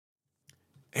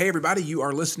Hey, everybody, you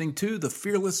are listening to the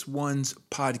Fearless Ones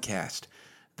podcast.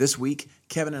 This week,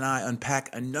 Kevin and I unpack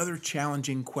another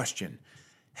challenging question.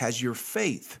 Has your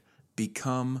faith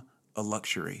become a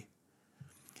luxury?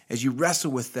 As you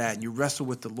wrestle with that and you wrestle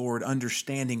with the Lord,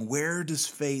 understanding where does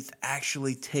faith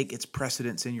actually take its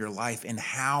precedence in your life and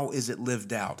how is it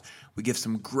lived out? We give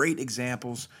some great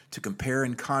examples to compare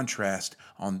and contrast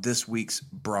on this week's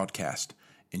broadcast.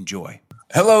 Enjoy.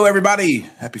 Hello, everybody.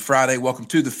 Happy Friday. Welcome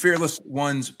to the Fearless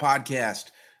Ones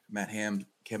podcast. Matt Ham,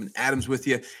 Kevin Adams with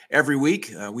you every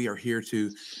week. We are here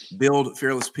to build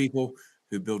fearless people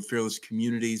who build fearless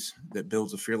communities that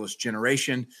builds a fearless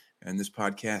generation. And this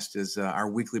podcast is our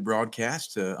weekly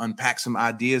broadcast to unpack some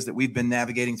ideas that we've been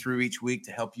navigating through each week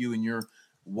to help you in your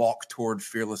walk toward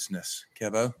fearlessness.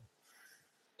 Kevo?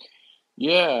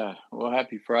 Yeah, well,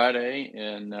 happy Friday.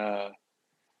 And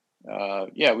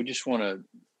we just want to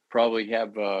probably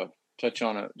have touch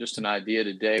on just an idea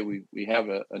today. We have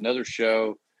another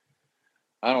show.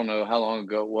 I don't know how long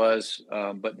ago it was,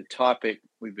 but the topic,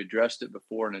 we've addressed it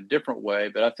before in a different way,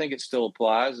 but I think it still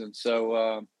applies. And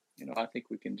so, I think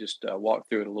we can just walk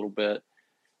through it a little bit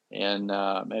and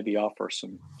maybe offer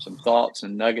some thoughts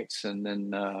and nuggets and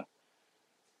then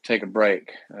take a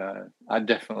break. I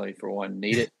definitely, for one,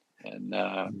 need it. And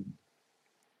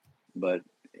but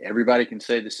everybody can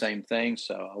say the same thing,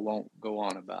 so I won't go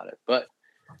on about it. But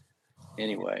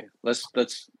anyway, let's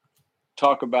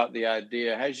talk about the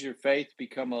idea. Has your faith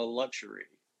become a luxury?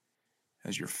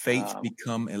 Has your faith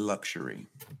become a luxury?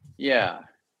 Yeah.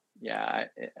 I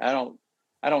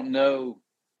don't know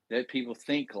that people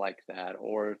think like that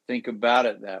or think about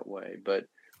it that way. But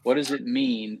what does it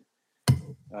mean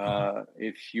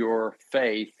if your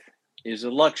faith is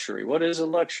a luxury? What is a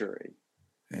luxury?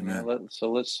 Amen.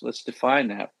 Let's define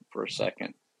that for a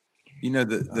second.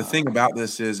 The thing about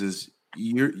this is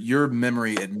your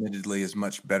memory, admittedly, is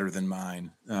much better than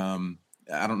mine.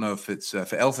 I don't know if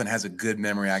if an elephant has a good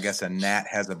memory. I guess a gnat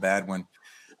has a bad one.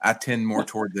 I tend more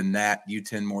toward the gnat. You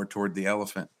tend more toward the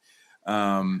elephant.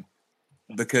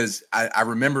 Because I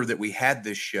remember that we had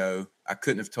this show. I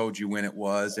couldn't have told you when it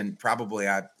was, and probably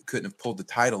I couldn't have pulled the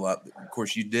title up. Of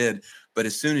course, you did. But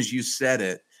as soon as you said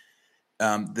it,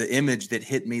 the image that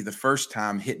hit me the first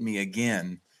time hit me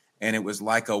again. And it was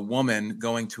like a woman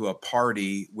going to a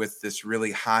party with this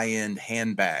really high-end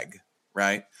handbag,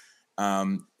 right?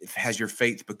 Has your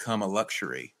faith become a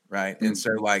luxury, right? Mm-hmm. And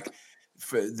so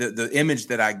the image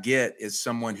that I get is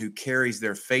someone who carries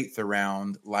their faith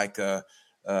around like a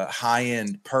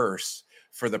high-end purse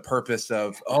for the purpose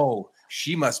of,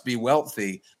 she must be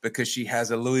wealthy because she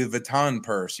has a Louis Vuitton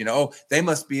purse. They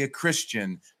must be a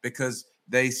Christian because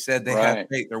they said they have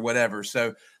faith or whatever.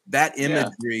 So that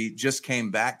imagery just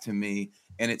came back to me,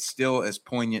 and it's still as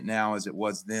poignant now as it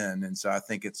was then. And so I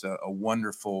think it's a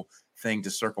wonderful thing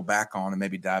to circle back on and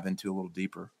maybe dive into a little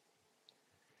deeper.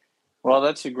 Well,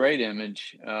 that's a great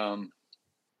image.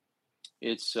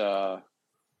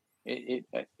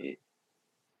 It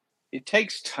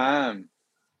takes time,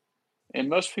 and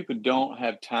most people don't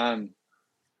have time.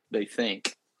 They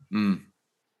think.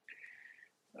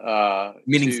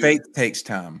 Meaning faith takes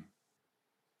time.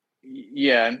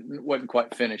 Yeah, I wasn't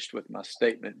quite finished with my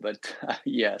statement, but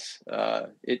yes,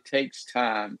 it takes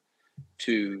time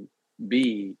to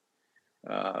be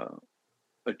a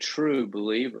true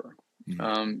believer,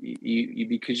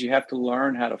 because you have to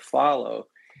learn how to follow.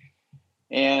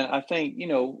 And I think,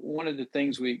 one of the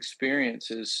things we experience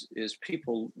is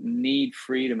people need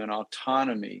freedom and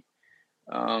autonomy,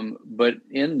 but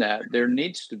in that there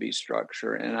needs to be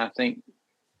structure. And I think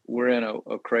we're in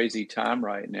a crazy time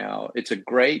right now. It's a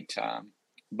great time,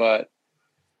 but,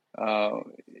 and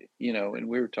we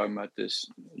were talking about this,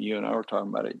 you and I were talking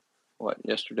about it,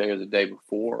 yesterday or the day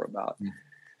before about,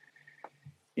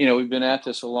 we've been at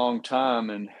this a long time,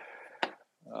 and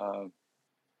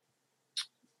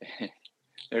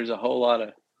there's a whole lot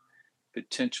of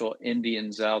potential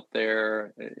Indians out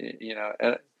there,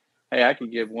 hey, I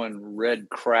could give one red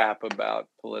crap about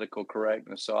political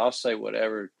correctness, so I'll say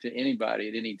whatever to anybody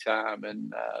at any time.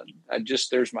 And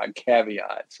there's my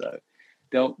caveat. So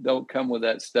don't come with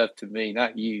that stuff to me,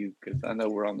 not you, because I know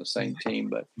we're on the same team.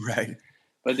 But right.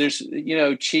 But there's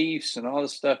chiefs and all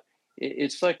this stuff.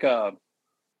 It's like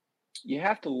you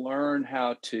have to learn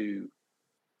how to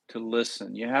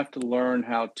listen. You have to learn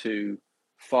how to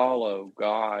follow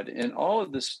God, and all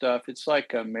of this stuff. It's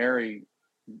like Mary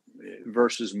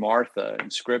versus Martha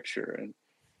in Scripture, and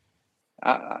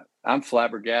I'm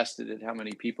flabbergasted at how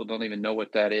many people don't even know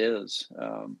what that is.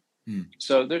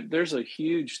 So there's a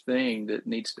huge thing that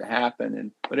needs to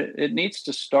happen, but it needs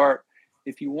to start.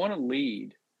 If you want to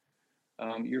lead,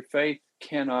 your faith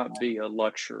cannot be a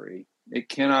luxury. It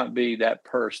cannot be that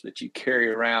purse that you carry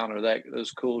around, or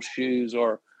those cool shoes,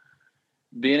 or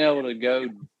being able to go,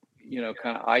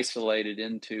 kind of isolated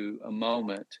into a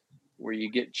moment where you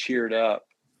get cheered up.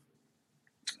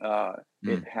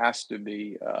 It has to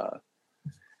be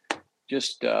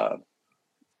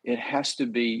it has to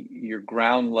be your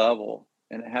ground level,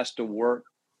 and it has to work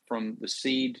from the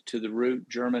seed to the root,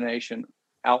 germination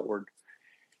outward.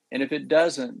 And if it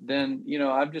doesn't, then,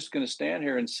 I'm just going to stand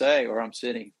here and say, or I'm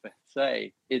sitting,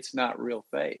 say, it's not real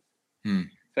faith.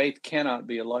 Faith cannot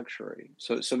be a luxury.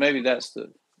 So maybe that's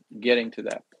getting to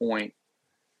that point.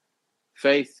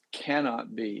 Faith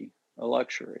cannot be a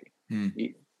luxury.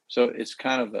 So it's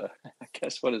kind of I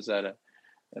guess, what is that?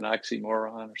 An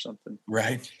oxymoron or something?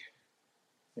 Right.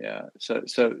 Yeah. So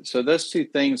those two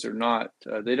things are not,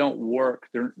 they don't work.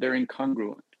 They're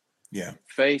incongruent. Yeah.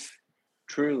 Faith,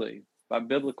 truly, by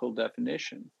biblical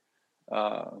definition,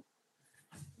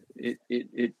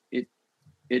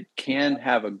 it can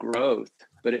have a growth,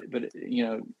 but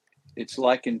it's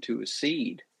likened to a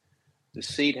seed. The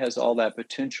seed has all that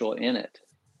potential in it.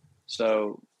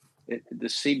 So the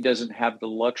seed doesn't have the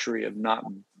luxury of not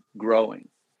growing.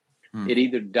 It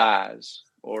either dies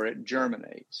or it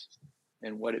germinates,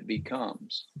 and what it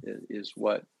becomes is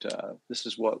what this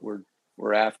is what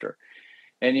we're after.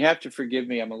 And you have to forgive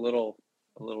me, I'm a little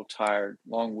tired,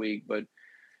 long week, but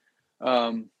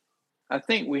I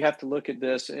think we have to look at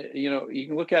this. You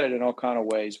can look at it in all kind of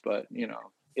ways, but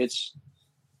it's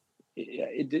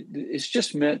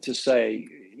just meant to say,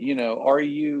 are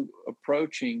you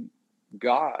approaching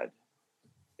God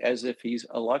as if he's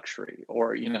a luxury,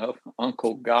 or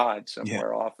Uncle God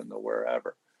somewhere off in the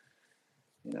wherever?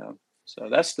 So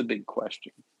that's the big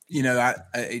question.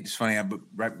 It's funny.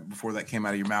 Right before that came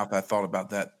out of your mouth, I thought about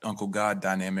that Uncle God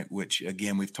dynamic, which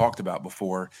again we've talked about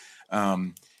before.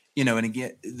 And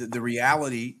again, the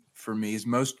reality for me is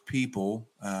most people,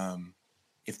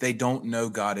 if they don't know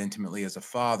God intimately as a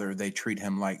father, they treat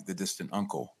him like the distant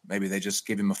uncle. Maybe they just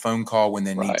give him a phone call when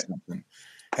they need something.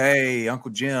 Hey,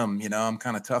 Uncle Jim, I'm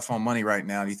kind of tough on money right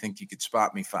now. Do you think you could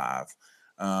spot me $5?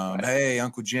 Hey,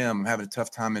 Uncle Jim, I'm having a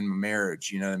tough time in my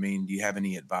marriage. You know what I mean? Do you have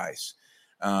any advice?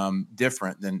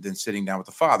 Different than sitting down with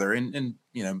the father. And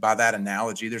by that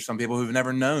analogy, there's some people who've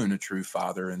never known a true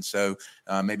father. And so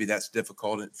maybe that's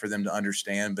difficult for them to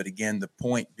understand. But again, the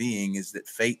point being is that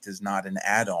faith is not an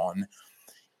add-on.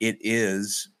 It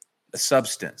is a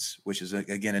substance, which is,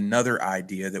 again, another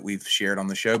idea that we've shared on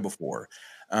the show before.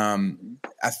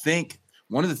 I think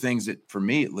one of the things that, for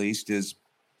me at least, is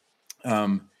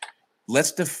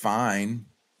let's define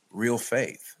real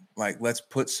faith. Like, let's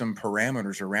put some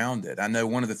parameters around it. I know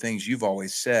one of the things you've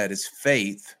always said is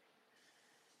faith.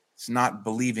 It's not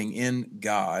believing in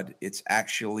God. It's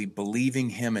actually believing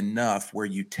him enough where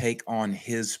you take on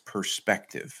his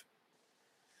perspective.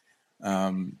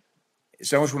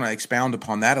 So I just want to expound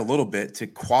upon that a little bit to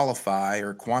qualify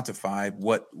or quantify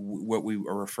what we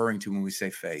are referring to when we say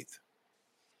faith.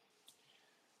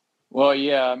 Well,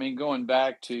 yeah, I mean, going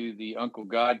back to the Uncle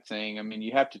God thing, I mean,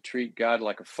 you have to treat God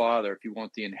like a father if you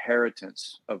want the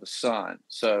inheritance of a son.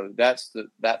 So that's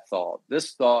that thought.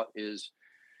 This thought is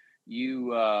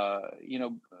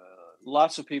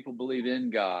lots of people believe in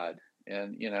God.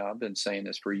 And, I've been saying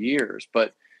this for years,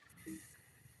 but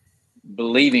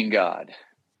believing God,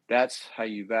 that's how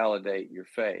you validate your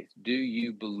faith. Do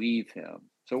you believe him?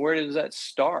 So where does that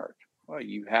start? Well,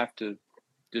 you have to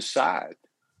decide.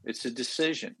 It's a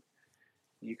decision.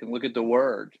 You can look at the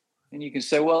word and you can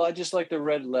say, well, I just like the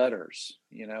red letters.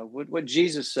 What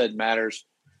Jesus said matters,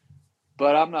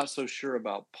 but I'm not so sure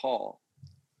about Paul.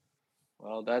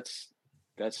 Well, that's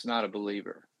not a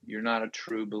believer. You're not a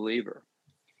true believer.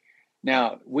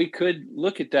 Now, we could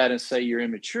look at that and say you're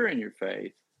immature in your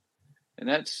faith. And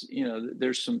that's,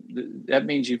 that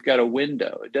means you've got a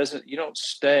window. You don't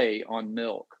stay on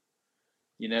milk.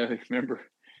 Remember,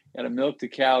 you got to milk the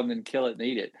cow and then kill it and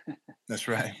eat it. That's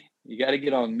right. You got to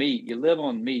get on meat. You live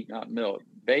on meat, not milk.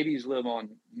 Babies live on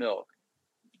milk.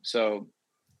 So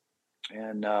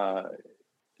I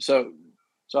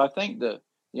think the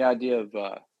idea of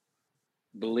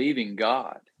believing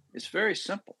God is very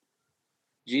simple.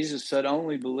 Jesus said,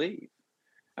 only believe.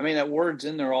 I mean, that word's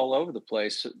in there all over the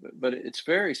place, but it's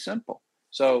very simple.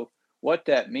 So what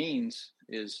that means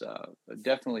is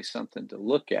definitely something to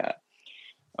look at.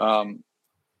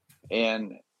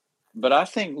 But I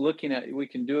think we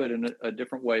can do it in a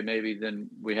different way maybe than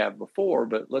we have before,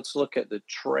 but let's look at the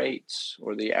traits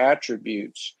or the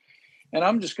attributes. And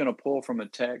I'm just going to pull from a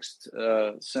text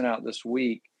sent out this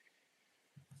week,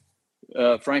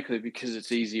 frankly, because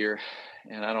it's easier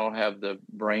and I don't have the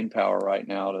brain power right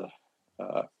now to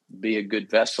be a good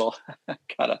vessel.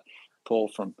 Got to pull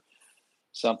from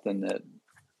something that,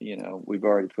 we've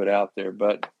already put out there.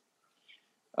 But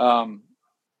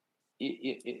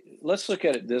let's look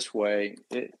at it this way.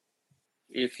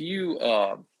 If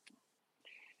your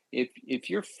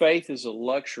faith is a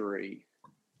luxury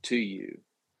to you,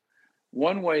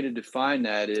 one way to define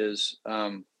that is,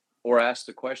 or ask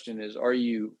the question is, are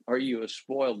you a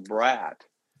spoiled brat,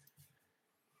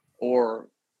 or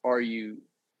are you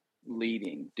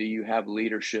leading? Do you have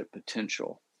leadership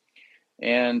potential?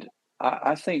 And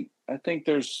I think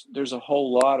there's a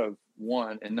whole lot of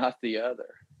one and not the other.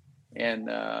 And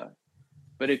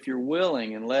but if you're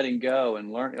willing and letting go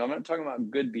and learning, I'm not talking about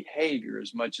good behavior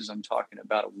as much as I'm talking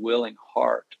about a willing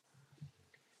heart.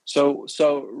 So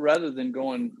rather than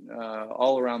going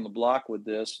all around the block with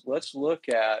this, let's look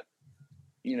at,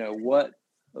 what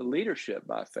leadership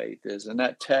by faith is. And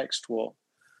that text will,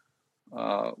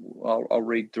 I'll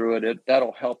read through it.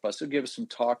 That'll help us. It'll give us some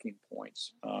talking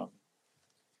points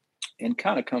and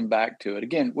kind of come back to it.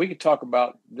 Again, we could talk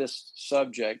about this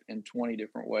subject in 20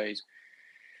 different ways.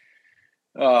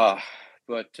 So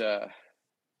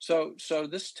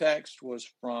this text was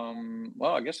from,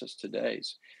 well, I guess it's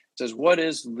today's. It says, what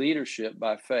is leadership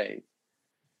by faith?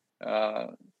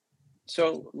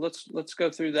 So let's go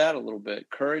through that a little bit.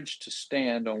 Courage to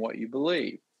stand on what you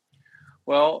believe.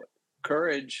 Well,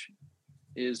 courage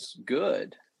is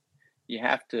good. You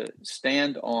have to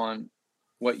stand on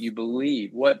what you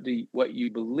believe. What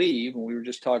you believe, and we were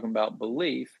just talking about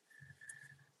belief.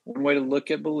 One way to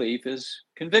look at belief is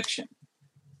conviction.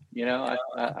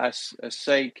 I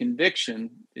say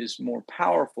conviction is more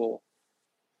powerful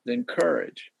than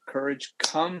courage. Courage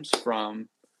comes from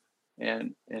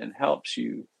and helps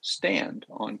you stand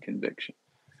on conviction.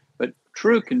 But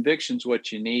true conviction is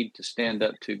what you need to stand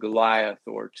up to Goliath,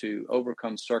 or to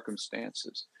overcome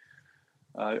circumstances,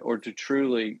 or to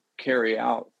truly carry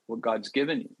out what God's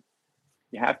given you.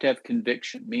 You have to have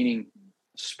conviction, meaning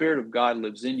the Spirit of God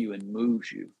lives in you and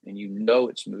moves you, and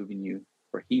it's moving you,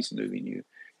 or He's moving you,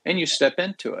 and you step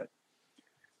into it.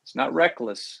 It's not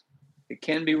reckless. It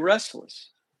can be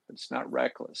restless, but it's not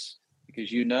reckless,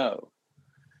 because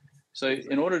So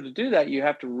in order to do that, you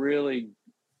have to really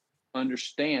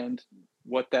understand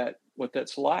what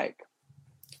that's like.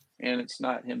 And it's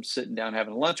not him sitting down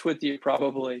having lunch with you,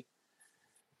 probably.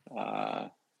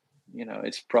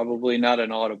 It's probably not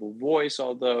an audible voice,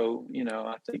 although,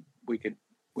 I think we could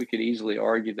easily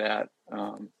argue that,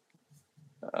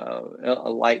 a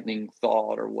lightning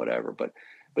thought or whatever. But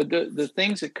the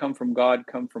things that come from God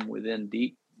come from within,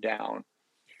 deep down.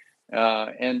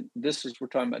 And we're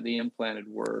talking about the implanted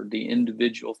word, the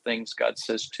individual things God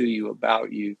says to you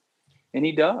about you, and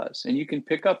He does, and you can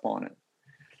pick up on it.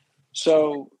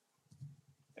 So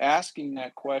asking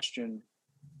that question,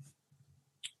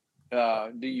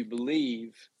 do you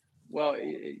believe? Well,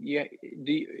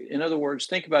 in other words,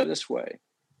 think about it this way.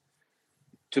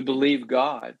 To believe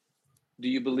God, do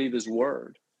you believe His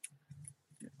word?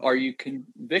 Are you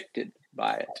convicted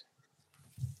by it?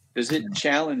 Does it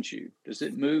challenge you? Does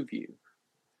it move you?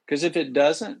 Because if it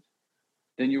doesn't,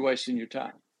 then you're wasting your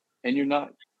time. And you're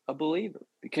not a believer,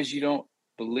 because you don't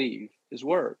believe His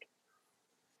word.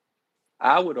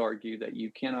 I would argue that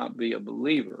you cannot be a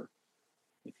believer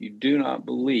if you do not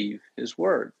believe His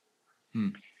word.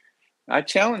 I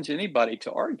challenge anybody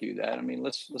to argue that. I mean,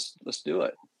 let's do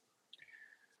it.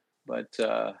 But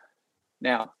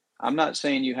now, I'm not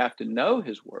saying you have to know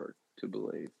His word to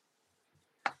believe.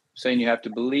 I'm saying you have to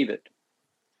believe it.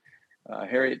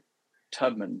 Harriet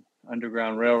Tubman,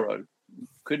 Underground Railroad,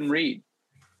 couldn't read.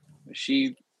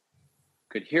 She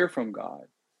could hear from God,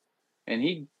 and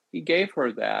He gave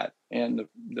her that, and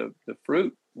the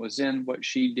fruit was in what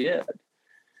she did.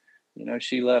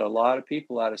 She led a lot of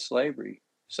people out of slavery,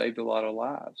 saved a lot of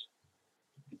lives,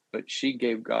 but she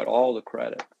gave God all the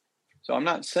credit. So I'm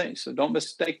not saying, so don't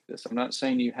mistake this. I'm not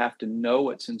saying you have to know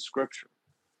what's in Scripture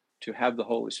to have the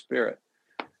Holy Spirit.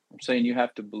 I'm saying you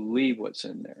have to believe what's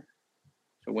in there.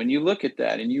 So when you look at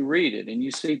that and you read it and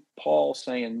you see Paul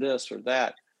saying this or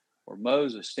that, or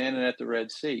Moses standing at the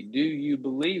Red Sea, do you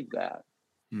believe that?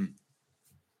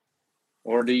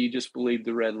 Or do you just believe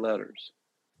the red letters?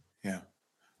 Yeah.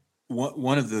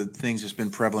 One of the things that's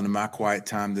been prevalent in my quiet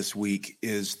time this week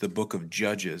is the book of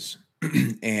Judges.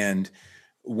 And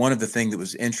one of the things that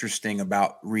was interesting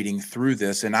about reading through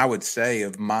this, and I would say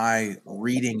of my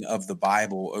reading of the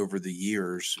Bible over the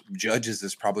years, Judges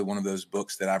is probably one of those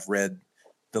books that I've read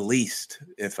the least,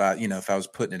 if I was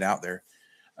putting it out there.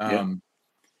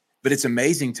 But it's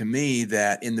amazing to me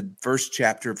that in the first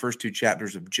two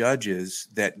chapters of Judges,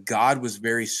 that God was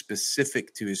very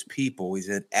specific to His people. He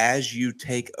said, as you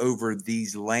take over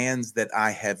these lands that I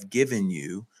have given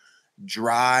you,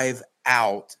 drive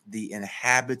out the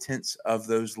inhabitants of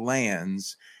those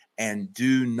lands and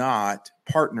do not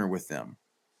partner with them.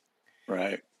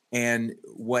 Right. And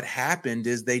what happened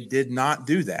is they did not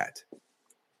do that.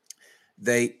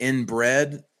 They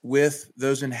inbred with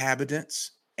those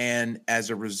inhabitants. And as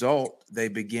a result, they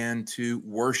began to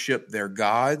worship their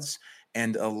gods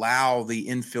and allow the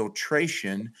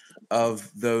infiltration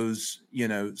of those,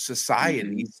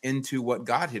 societies into what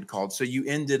God had called. So you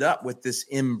ended up with this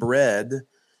inbred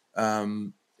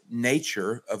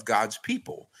nature of God's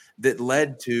people that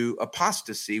led to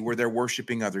apostasy where they're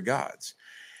worshiping other gods.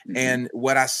 And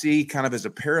what I see kind of as a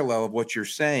parallel of what you're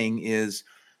saying is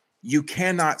you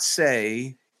cannot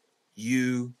say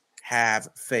you have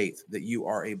faith, that you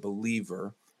are a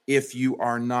believer, if you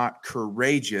are not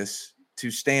courageous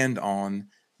to stand on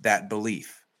that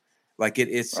belief. Like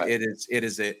it's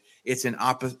an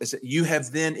opposite. You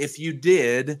have then, if you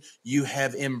did, you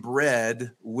have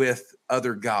inbred with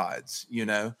other gods,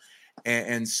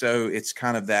 and so it's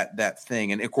kind of that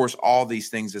thing. And of course, all these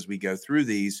things as we go through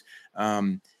these,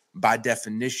 by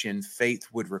definition, faith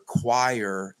would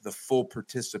require the full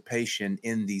participation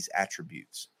in these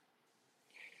attributes.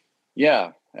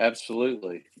 Yeah,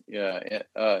 absolutely. Yeah.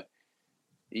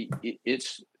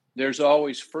 There's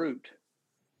always fruit.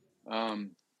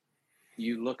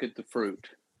 You look at the fruit,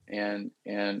 and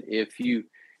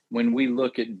when we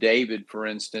look at David, for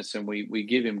instance, and we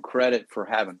give him credit for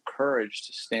having courage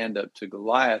to stand up to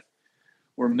Goliath,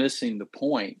 we're missing the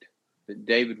point that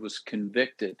David was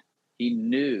convicted. He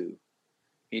knew.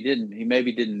 He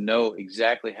maybe didn't know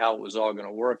exactly how it was all going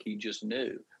to work. He just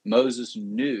knew. Moses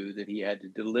knew that he had to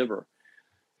deliver.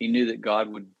 He knew that God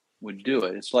would do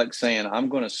it. It's like saying, I'm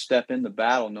going to step in the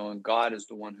battle knowing God is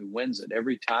the one who wins it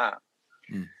every time.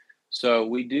 So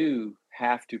we do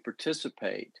have to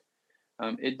participate.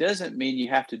 It doesn't mean you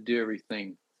have to do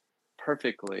everything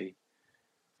perfectly.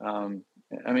 I'm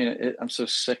so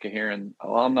sick of hearing,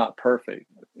 I'm not perfect.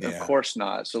 Yeah. Of course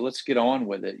not. So let's get on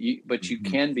with it. But you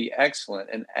can be excellent.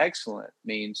 And excellent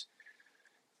means,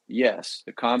 yes,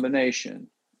 the combination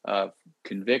of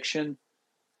conviction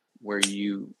where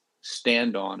you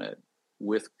stand on it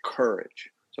with courage.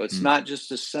 So it's not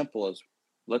just as simple as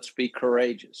let's be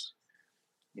courageous.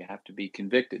 You have to be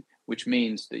convicted, which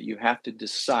means that you have to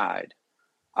decide,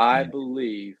 I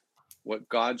believe what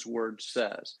God's word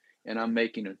says, and I'm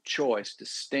making a choice to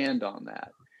stand on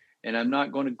that. And I'm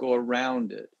not going to go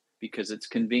around it because it's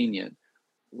convenient,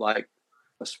 like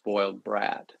a spoiled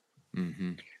brat.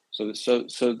 So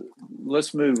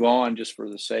let's move on just for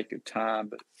the sake of time.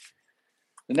 But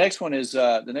the next one is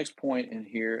the next point in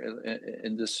here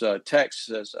in this text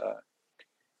says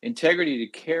integrity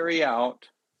to carry out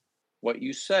what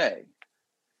you say.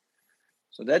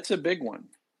 So that's a big one.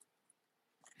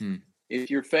 If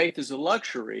your faith is a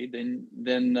luxury,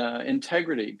 then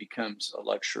integrity becomes a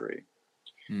luxury.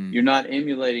 You're not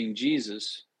emulating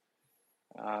Jesus.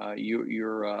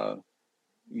 You're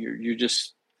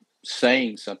just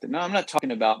saying something. No, I'm not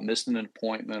talking about missing an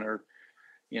appointment or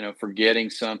forgetting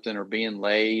something or being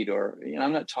late or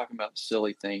I'm not talking about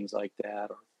silly things like that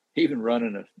or even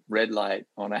running a red light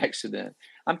on accident.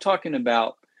 I'm talking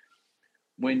about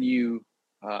when you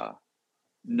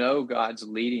know God's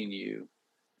leading you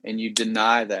and you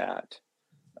deny that.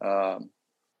 So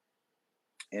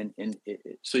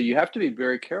you have to be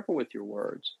very careful with your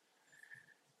words.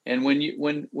 And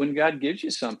when God gives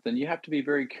you something, you have to be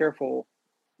very careful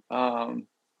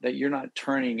that you're not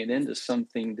turning it into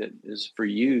something that is for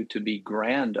you to be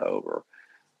grand over.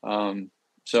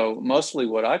 So mostly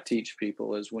what I teach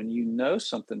people is when you know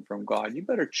something from God, you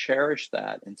better cherish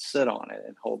that and sit on it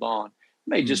and hold on. It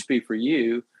may just be for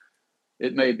you.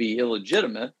 It may be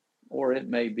illegitimate or it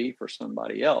may be for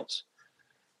somebody else.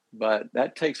 But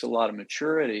that takes a lot of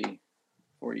maturity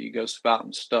before you go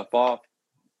spouting stuff off.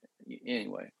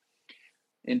 Anyway,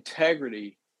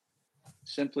 integrity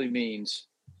simply means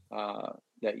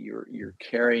that you're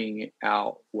carrying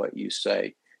out what you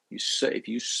say. If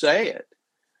you say it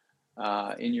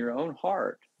in your own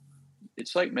heart,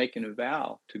 it's like making a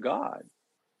vow to God.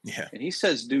 Yeah. And he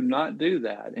says, do not do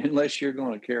that unless you're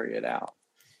going to carry it out.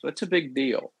 So it's a big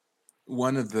deal.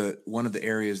 One of the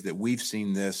areas that we've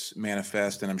seen this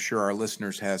manifest, and I'm sure our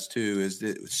listeners has too, is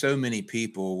that so many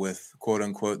people with quote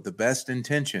unquote the best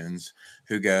intentions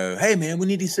who go, hey man, we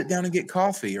need to sit down and get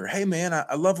coffee, or hey man,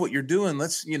 I love what you're doing.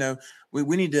 Let's,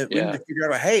 we need to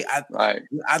figure out, hey,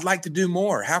 I'd like to do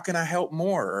more. How can I help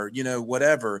more? Or,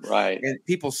 whatever. Right. And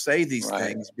people say these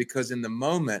things because in the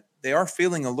moment they are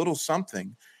feeling a little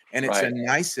something. And it's a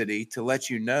nicety to let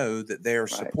you know that they are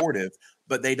supportive,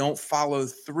 but they don't follow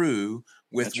through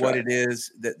with what it is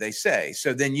that they say.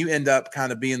 So then you end up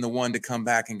kind of being the one to come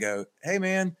back and go, hey,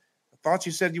 man, thought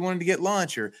you said you wanted to get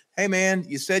lunch, or, hey man,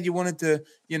 you said you wanted to,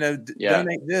 Yeah.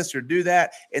 donate this or do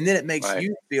that. And then it makes Right.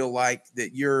 you feel like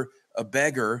that you're a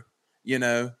beggar,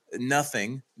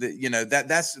 nothing that,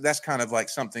 that's kind of like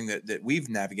something that we've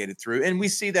navigated through. And we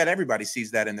see that everybody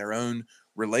sees that in their own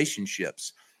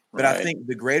relationships. But I Right. think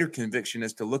the greater conviction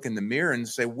is to look in the mirror and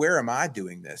say, where am I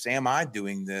doing this? Am I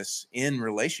doing this in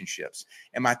relationships?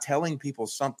 Am I telling people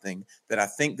something that I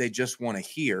think they just want to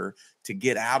hear to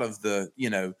get out of the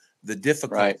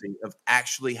difficulty of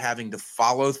actually having to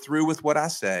follow through with what I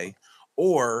say,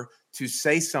 or to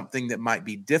say something that might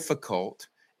be difficult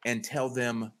and tell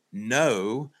them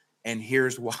no, and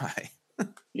here's why.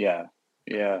 Yeah.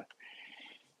 Yeah.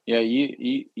 Yeah.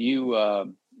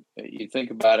 You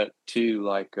think about it too,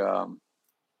 like, one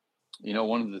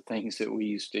of the things that we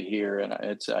used to hear, and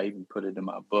I even put it in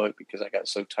my book because I got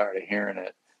so tired of hearing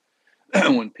it.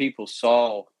 When people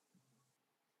saw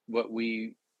what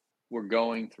we were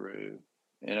going through,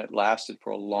 and it lasted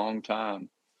for a long time,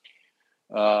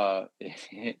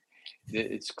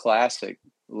 it's classic.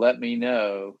 Let me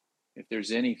know if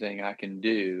there's anything I can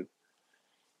do,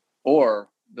 or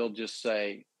they'll just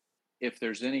say, if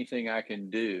there's anything I can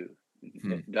do, ...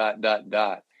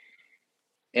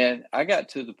 And I got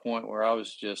to the point where I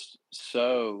was just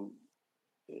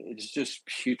it's just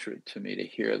putrid to me to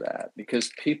hear that, because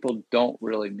people don't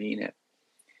really mean it.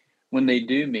 When they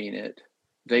do mean it,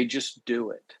 they just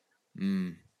do it.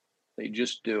 They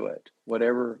just do it.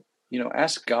 Whatever,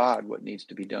 ask God what needs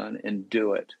to be done and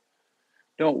do it.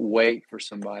 Don't wait for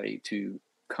somebody to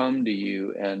come to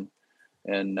you and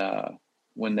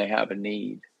when they have a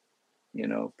need,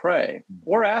 pray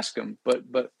or ask them. But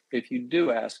if you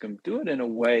do ask them, do it in a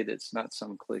way that's not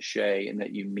some cliche and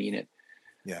that you mean it.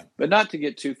 Yeah. But not to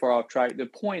get too far off track. The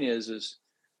point is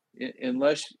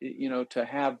unless, to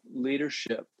have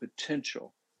leadership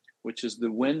potential, which is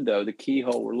the window, the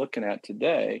keyhole we're looking at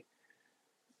today,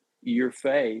 your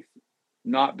faith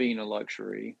not being a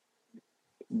luxury.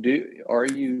 Are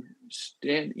you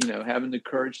having the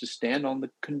courage to stand on the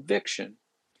conviction?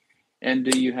 And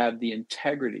do you have the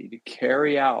integrity to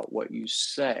carry out what you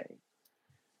say?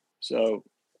 So,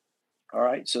 all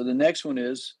right. So the next one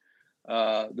is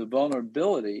the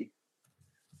vulnerability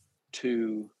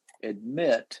to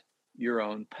admit your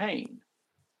own pain.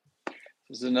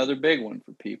 This is another big one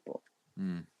for people.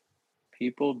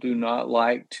 People do not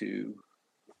like to,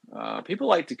 people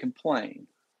like to complain.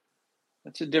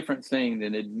 That's a different thing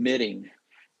than admitting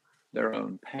their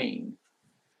own pain.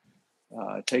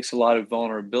 It takes a lot of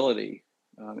vulnerability.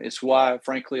 It's why,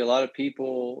 frankly, a lot of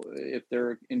people, if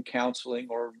they're in counseling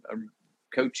or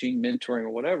coaching, mentoring,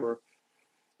 or whatever,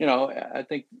 I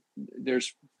think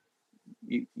there's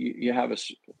you have a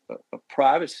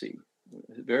privacy,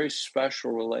 a very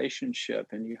special relationship,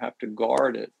 and you have to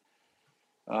guard it,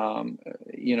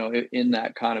 in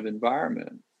that kind of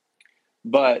environment.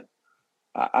 But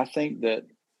I think that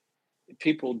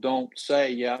people don't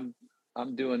say, yeah,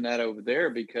 I'm doing that over there,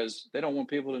 because they don't want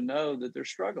people to know that they're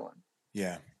struggling.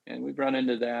 Yeah. And we've run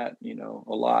into that,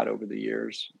 a lot over the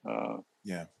years.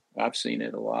 Yeah. I've seen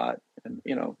it a lot. And,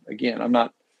 again, I'm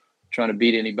not trying to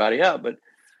beat anybody up, but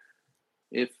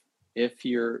if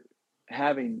you're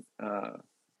having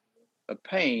a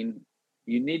pain,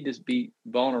 you need to be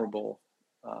vulnerable,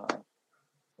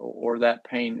 or that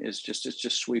pain is it's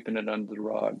just sweeping it under the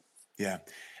rug. Yeah.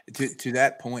 To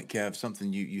that point, Kev,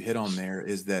 something you hit on there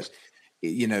is that,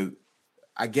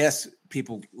 I guess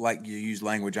people like you use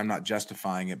language. I'm not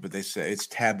justifying it, but they say it's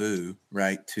taboo,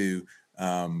 right, to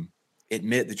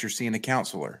admit that you're seeing a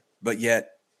counselor, but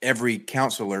yet every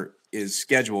counselor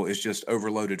schedule is just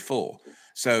overloaded full.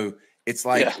 So it's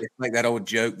like that old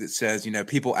joke that says,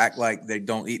 people act like they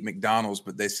don't eat McDonald's,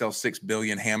 but they sell 6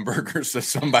 billion hamburgers, so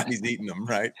somebody's eating them,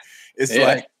 right? It's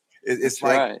like,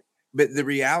 right. But the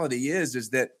reality is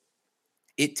that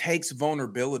it takes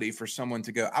vulnerability for someone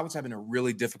to go, I was having a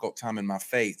really difficult time in my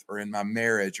faith or in my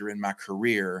marriage or in my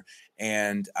career,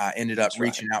 and I ended up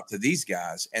reaching out to these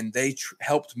guys, and they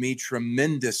helped me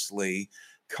tremendously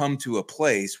come to a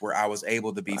place where I was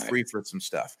able to be free for some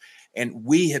stuff. And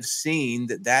we have seen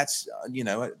that's,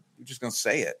 we're just going to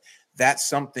say it. That's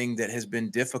something that has been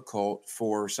difficult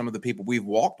for some of the people we've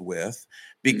walked with,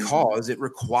 because it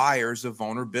requires a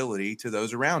vulnerability to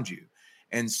those around you.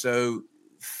 And so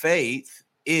faith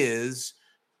is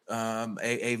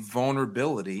a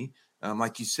vulnerability,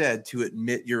 like you said, to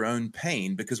admit your own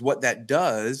pain, because what that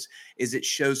does is it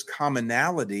shows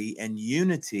commonality and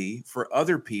unity for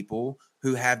other people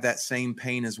who have that same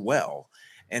pain as well.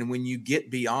 And when you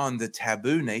get beyond the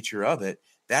taboo nature of it,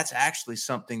 that's actually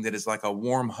something that is like a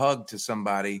warm hug to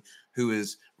somebody who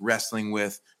is wrestling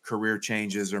with career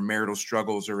changes or marital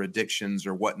struggles or addictions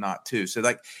or whatnot too. So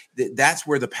like that's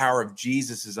where the power of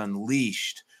Jesus is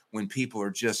unleashed, when people are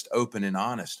just open and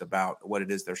honest about what it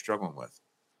is they're struggling with.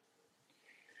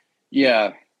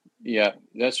 Yeah, yeah,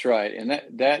 that's right. And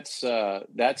that's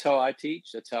how I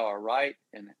teach. That's how I write,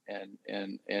 and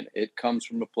it comes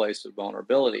from a place of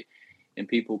vulnerability, and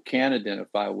people can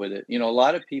identify with it. You know, a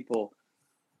lot of people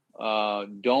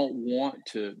don't want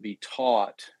to be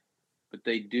taught, but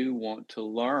they do want to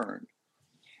learn,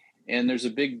 and there's a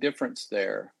big difference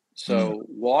there. So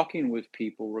walking with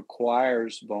people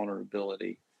requires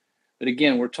vulnerability. But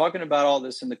again, we're talking about all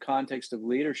this in the context of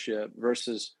leadership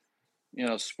versus, you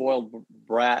know, spoiled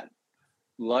brat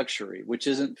luxury, which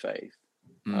isn't faith.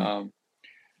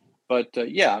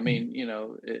 Yeah, I mean, you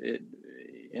know,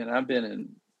 and I've been in,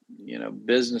 you know,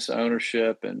 business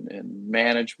ownership and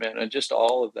management and just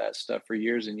all of that stuff for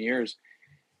years and years.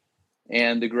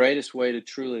 And the greatest way to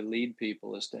truly lead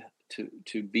people is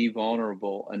to be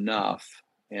vulnerable enough.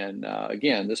 And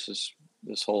again, this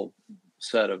whole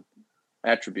set of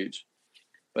attributes.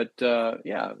 But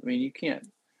yeah, I mean, you can't,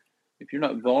 if you're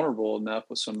not vulnerable enough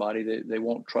with somebody, they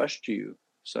won't trust you.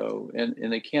 So,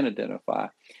 and they can't identify.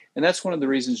 And that's one of the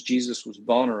reasons Jesus was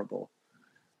vulnerable,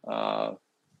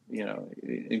 you know,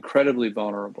 incredibly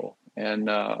vulnerable. And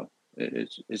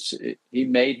he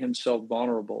made himself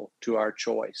vulnerable to our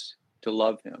choice to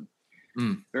love him.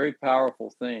 Very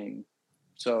powerful thing.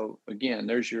 So again,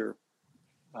 there's your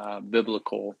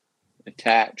biblical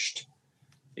attached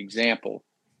example.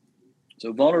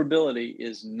 So vulnerability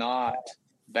is not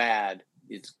bad,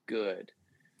 it's good.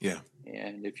 Yeah.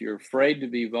 And if you're afraid to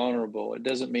be vulnerable, it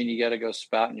doesn't mean you got to go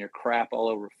spouting your crap all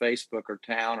over Facebook or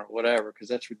town or whatever, because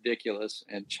that's ridiculous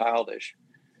and childish.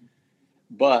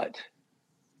 But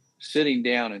sitting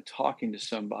down and talking to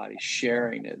somebody,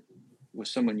 sharing it with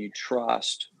someone you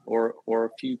trust, or a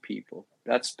few people,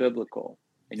 that's biblical,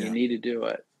 and you need to do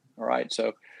it. All right.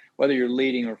 So whether you're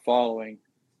leading or following,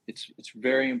 it's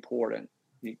very important.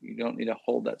 You don't need to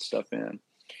hold that stuff in.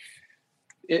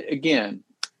 Again,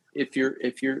 if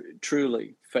you're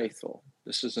truly faithful,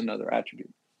 this is another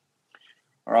attribute.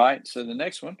 All right. So the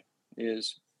next one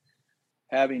is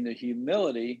having the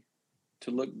humility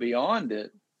to look beyond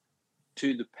it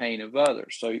to the pain of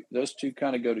others. So those two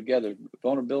kind of go together: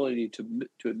 vulnerability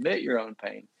to admit your own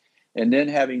pain, and then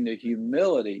having the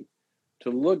humility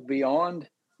to look beyond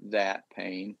that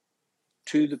pain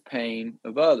to the pain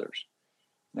of others.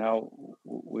 Now,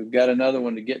 we've got another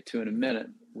one to get to in a minute,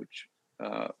 which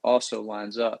also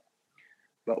lines up.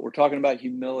 But we're talking about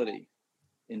humility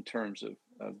in terms of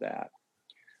that.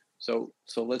 So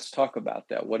let's talk about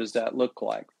that. What does that look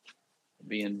like?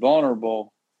 Being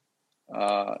vulnerable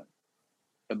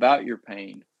about your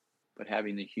pain, but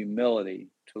having the humility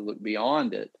to look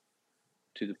beyond it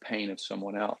to the pain of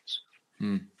someone else.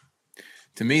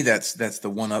 To me, that's the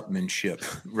one-upmanship,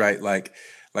 right? Like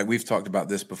we've talked about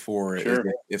this before. Sure.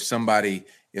 If somebody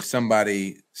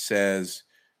says,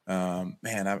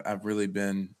 man, I've really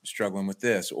been struggling with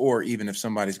this, or even if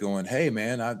somebody's going, hey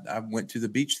man, I went to the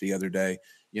beach the other day,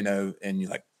 you know, and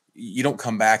you're like, you don't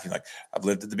come back and like, I've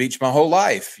lived at the beach my whole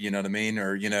life, you know what I mean?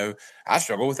 Or, you know, I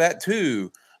struggle with that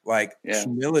too. Like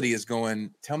humility is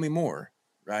going, tell me more,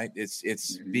 right?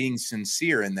 It's being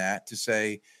sincere in that to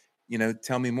say, you know,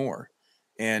 tell me more.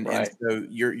 And so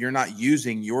you're not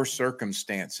using your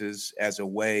circumstances as a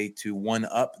way to one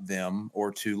up them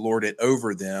or to lord it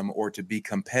over them or to be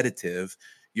competitive.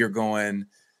 You're going,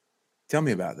 tell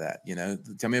me about that, you know,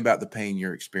 tell me about the pain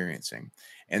you're experiencing.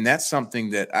 And that's something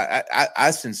that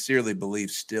I sincerely believe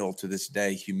still to this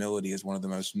day, humility is one of the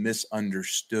most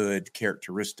misunderstood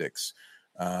characteristics,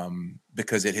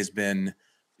 because it has been,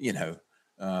 you know,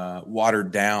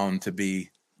 watered down to be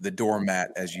the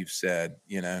doormat, as you've said,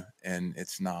 you know, and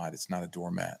it's not a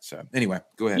doormat. So anyway,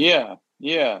 go ahead.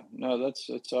 Yeah. No, that's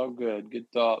all good.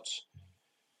 Good thoughts.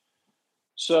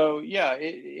 So yeah,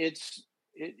 it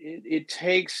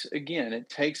takes,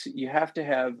 you have to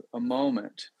have a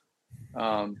moment.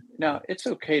 Now it's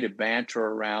okay to banter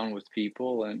around with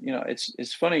people, and you know,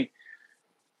 it's funny.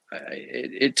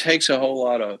 It takes a whole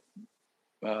lot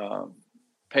of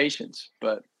patience,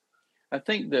 but I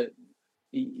think that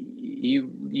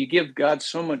you give God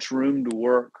so much room to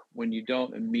work when you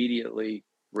don't immediately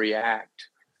react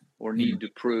or need to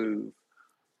prove,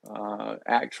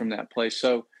 act from that place.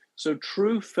 So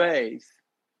true faith,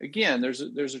 again, there's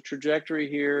a trajectory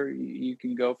here. You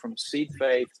can go from seed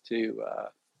faith to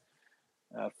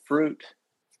fruit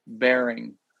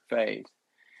bearing faith.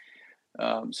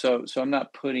 So I'm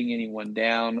not putting anyone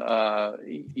down.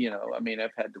 You know, I mean,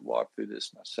 I've had to walk through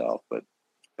this myself, but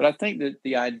I think that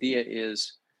the idea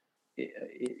is,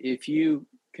 if you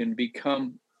can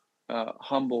become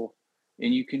humble,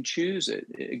 and you can choose it.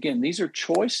 Again, these are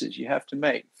choices you have to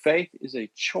make. Faith is a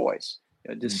choice,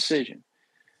 a decision.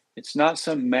 It's not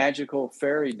some magical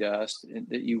fairy dust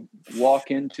that you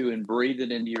walk into and breathe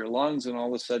it into your lungs and all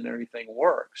of a sudden everything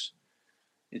works.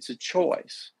 It's a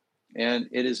choice, and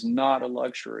it is not a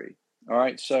luxury. All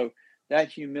right. So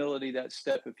that humility, that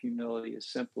step of humility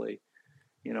is simply,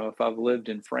 if I've lived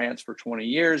in France for 20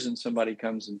 years and somebody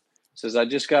comes and says, I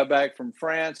just got back from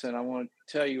France and I want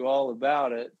to tell you all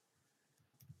about it.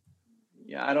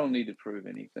 Yeah, I don't need to prove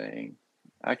anything.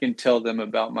 I can tell them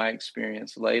about my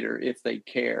experience later if they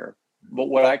care. But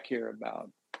what I care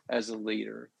about as a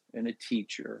leader and a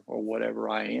teacher or whatever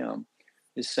I am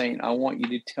is saying, I want you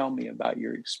to tell me about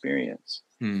your experience.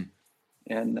 And,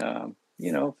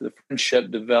 if the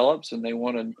friendship develops and they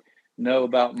want to know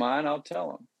about mine, I'll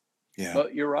tell them. Yeah.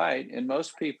 But you're right. And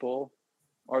most people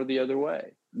are the other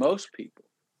way. Most people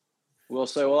will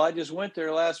say, well, I just went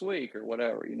there last week or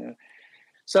whatever,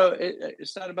 So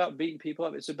it's not about beating people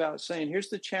up. It's about saying, here's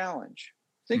the challenge.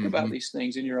 Think about these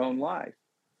things in your own life.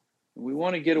 We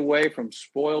want to get away from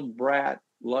spoiled brat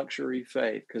luxury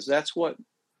faith, because that's what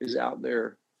is out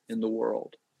there in the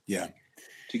world. Yeah.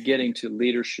 To getting to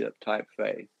leadership type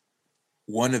faith.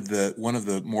 One of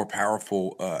the more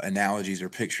powerful analogies or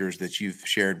pictures that you've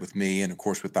shared with me, and of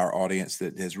course with our audience,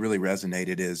 that has really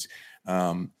resonated is,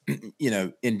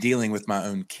 in dealing with my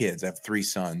own kids. I have 3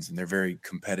 sons, and they're very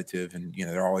competitive, and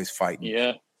they're always fighting.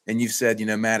 Yeah. And you've said,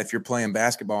 Matt, if you're playing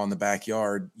basketball in the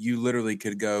backyard, you literally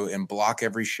could go and block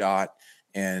every shot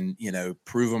and,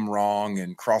 prove them wrong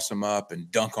and cross them up and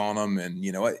dunk on them. And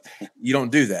you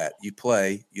don't do that. You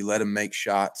play, you let them make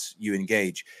shots, you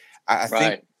engage.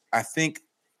 I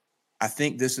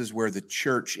think this is where the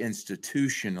church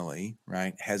institutionally,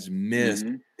 right, has missed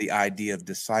the idea of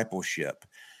discipleship,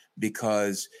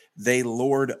 because they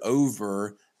lord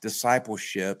over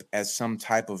discipleship as some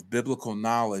type of biblical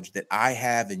knowledge that I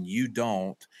have and you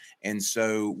don't. And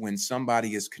so when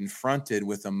somebody is confronted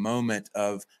with a moment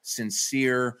of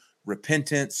sincere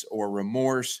repentance or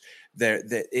remorse, that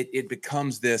it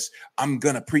becomes this, I'm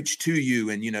going to preach to you,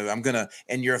 and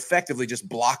and you're effectively just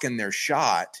blocking their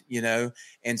shot,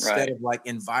 instead of like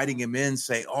inviting him in,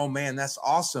 say, oh man, that's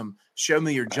awesome, show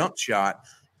me your jump shot.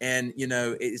 And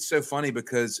it's so funny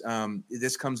because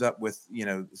this comes up with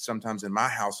sometimes in my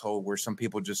household where some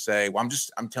people just say, well,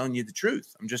 I'm telling you the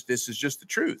truth, this is just the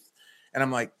truth. And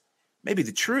I'm like, maybe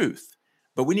the truth,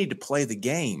 but we need to play the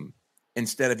game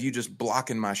instead of you just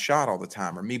blocking my shot all the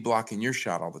time or me blocking your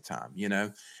shot all the time,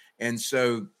 And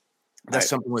so that's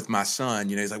something with my son,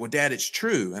 he's like, well, Dad, it's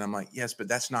true. And I'm like, yes, but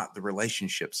that's not the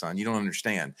relationship, son. You don't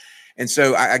understand. And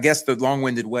so I guess the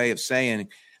long-winded way of saying,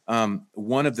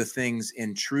 one of the things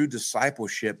in true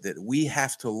discipleship that we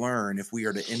have to learn if we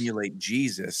are to emulate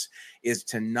Jesus is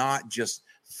to not just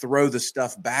throw the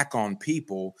stuff back on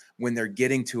people when they're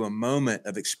getting to a moment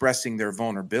of expressing their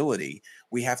vulnerability.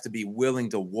 We have to be willing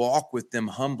to walk with them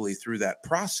humbly through that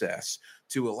process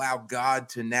to allow God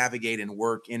to navigate and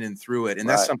work in and through it. And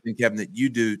that's something, Kevin, that you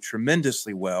do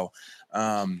tremendously well,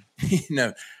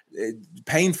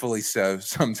 painfully so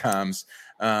sometimes,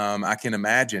 I can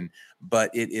imagine. But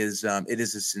it is a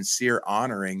sincere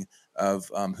honoring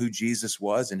of who Jesus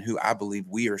was and who I believe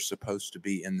we are supposed to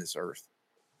be in this earth.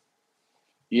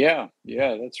 Yeah,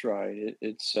 that's right.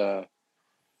 To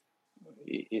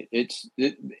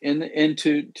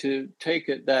take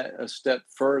it that a step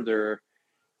further,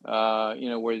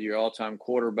 whether you're all-time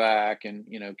quarterback and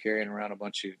carrying around a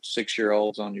bunch of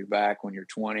 6-year-olds on your back when you're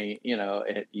 20,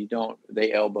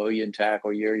 they elbow you and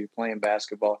tackle you. Or you're playing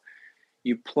basketball.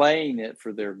 You're playing it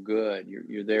for their good.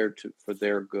 You're there for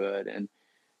their good, and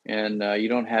you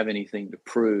don't have anything to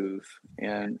prove.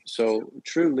 And so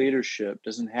true leadership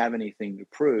doesn't have anything to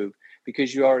prove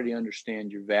because you already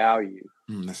understand your value.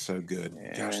 That's so good.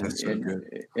 Gosh, that's so good.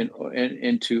 And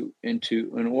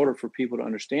in order for people to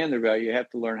understand their value, you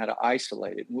have to learn how to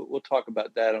isolate it. We'll talk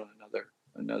about that on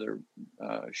another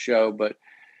show. But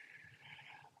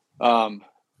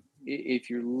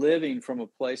if you're living from a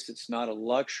place that's not a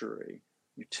luxury,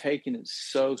 you're taking it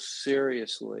so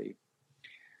seriously,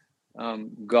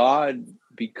 God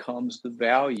becomes the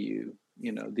value,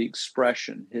 the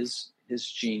expression. His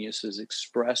genius is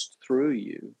expressed through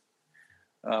you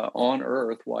on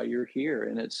earth while you're here.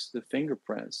 And it's the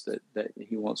fingerprints that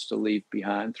he wants to leave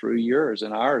behind through yours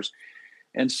and ours.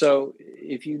 And so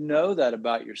if you know that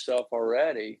about yourself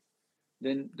already,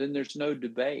 then there's no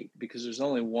debate because there's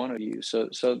only one of you. So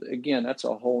again, that's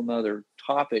a whole nother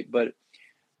topic, but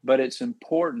it's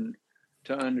important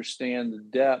to understand the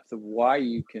depth of why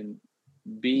you can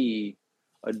be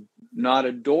not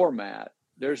a doormat.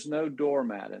 There's no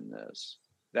doormat in this.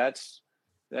 That's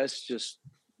that's just,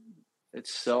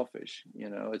 it's selfish.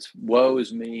 It's woe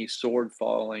is me, sword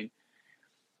falling.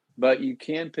 But you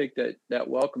can pick that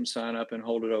welcome sign up and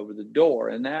hold it over the door.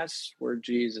 And that's where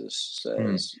Jesus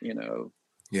says,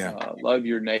 Yeah. love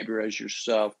your neighbor as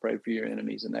yourself, pray for your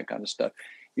enemies, and that kind of stuff.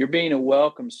 You're being a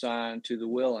welcome sign to the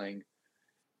willing,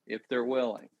 if they're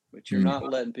willing, but you're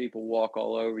not letting people walk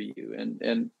all over you.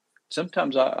 And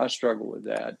sometimes I struggle with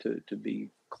that, to be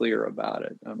clear about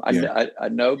it. I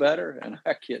know better, and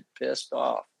I get pissed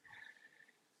off,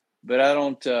 but I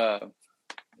don't,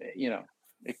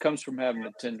 it comes from having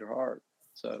a tender heart.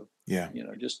 So,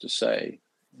 just to say,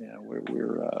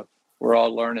 we're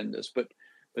all learning this, but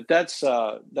that's,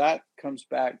 that comes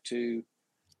back to,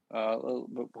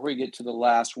 before we get to the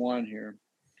last one here,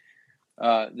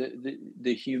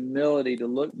 the humility to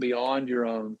look beyond your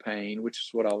own pain, which is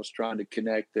what I was trying to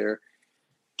connect there,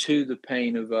 to the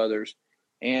pain of others.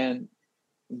 And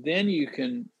then you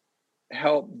can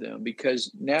help them,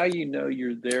 because now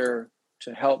you're there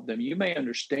to help them. You may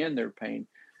understand their pain,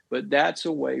 but that's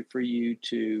a way for you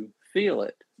to feel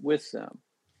it with them.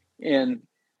 And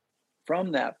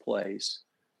from that place,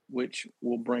 which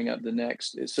will bring up the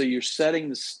next, so you're setting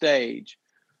the stage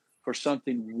for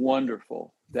something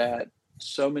wonderful that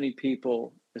so many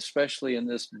people, especially in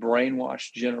this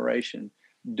brainwashed generation,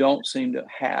 don't seem to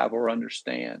have or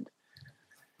understand.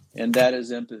 And that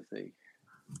is empathy.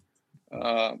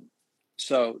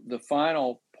 So the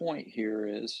final point here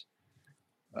is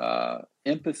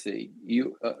empathy.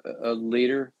 A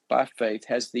leader by faith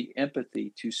has the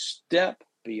empathy to step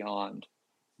beyond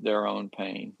their own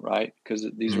pain, right? Because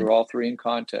these are all three in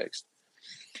context,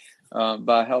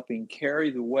 by helping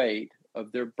carry the weight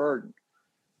of their burden.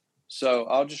 So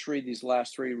I'll just read these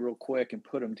last three real quick and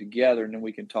put them together, and then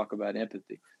we can talk about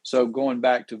empathy. So going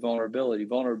back to vulnerability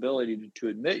to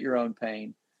admit your own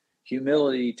pain,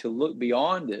 humility to look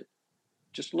beyond it,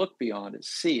 just look beyond it,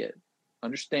 see it,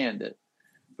 understand it,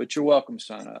 put your welcome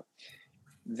sign up.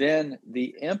 Then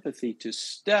the empathy to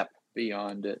step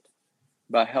beyond it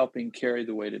by helping carry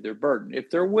the weight of their burden, if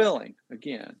they're willing.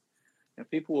 Again, and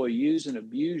people will use and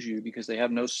abuse you because they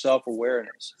have no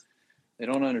self-awareness. They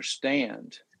don't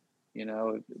understand.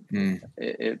 If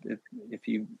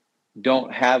you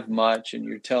don't have much and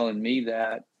you're telling me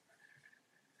that,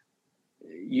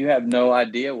 you have no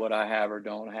idea what I have or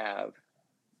don't have.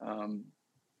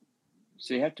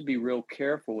 So you have to be real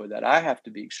careful with that. I have to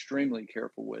be extremely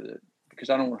careful with it because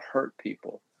I don't want to hurt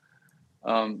people.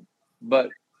 But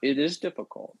it is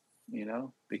difficult,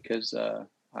 because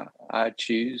I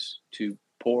choose to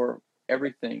pour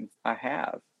everything I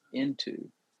have into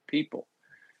people.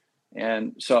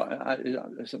 And so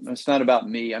it's not about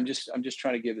me. I'm just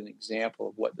trying to give an example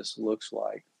of what this looks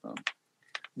like.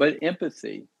 But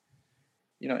empathy,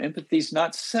 empathy is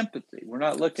not sympathy. We're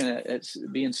not looking at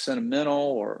being sentimental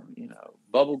or,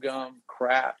 bubblegum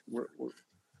crap. We're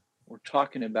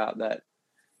talking about that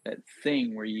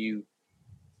thing where you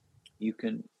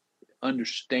can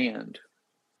understand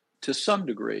to some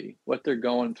degree what they're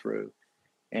going through,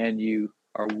 and you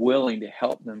are willing to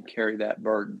help them carry that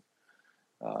burden.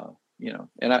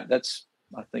 And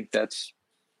I think that's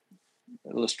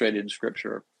illustrated in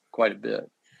Scripture quite a bit.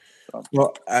 So.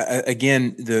 Well,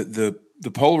 again,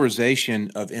 the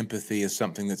polarization of empathy is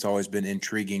something that's always been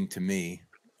intriguing to me,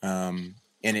 and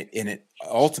it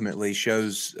ultimately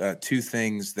shows two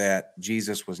things that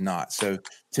Jesus was not. So,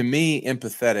 to me,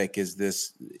 empathetic is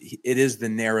this: it is the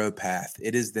narrow path,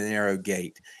 it is the narrow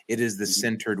gate, it is the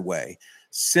centered way.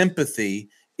 Sympathy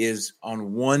is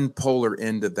on one polar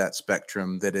end of that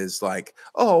spectrum that is like,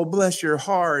 oh, bless your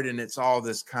heart. And it's all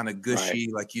this kind of gushy,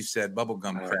 right, like you said,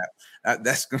 bubblegum crap.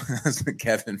 That's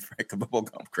Kevin Frank,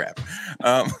 bubblegum crap.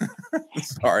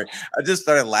 Sorry. I just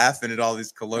started laughing at all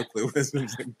these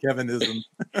colloquialisms and Kevinism.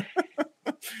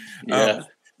 Yeah.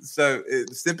 So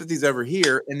sympathy's over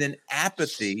here. And then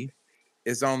apathy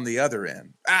is on the other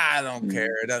end. I don't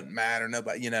care. It doesn't matter.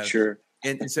 Nobody, Sure.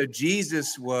 And so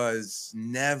Jesus was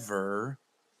never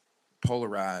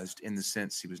polarized in the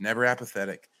sense he was never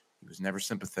apathetic, he was never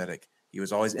sympathetic, he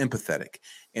was always empathetic.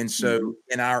 And so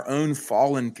in our own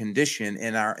fallen condition,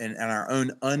 in our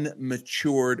own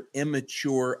unmatured,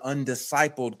 immature,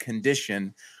 undiscipled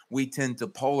condition, we tend to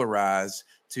polarize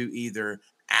to either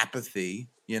apathy,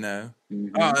 oh,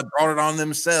 they brought it on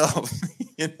themselves,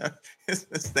 it's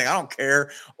this thing, I don't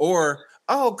care, or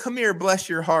oh, come here, bless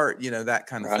your heart, that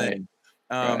kind of thing.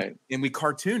 Right. And we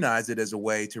cartoonize it as a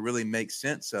way to really make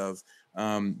sense of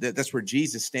that's where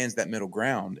Jesus stands that middle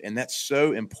ground. And that's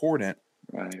so important,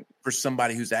 right, for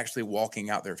somebody who's actually walking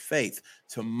out their faith,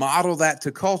 to model that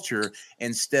to culture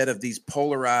instead of these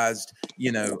polarized,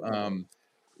 50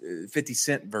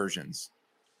 Cent versions.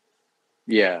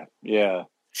 Yeah. Yeah.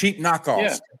 Cheap knockoffs.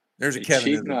 Yeah. There's a Kevin.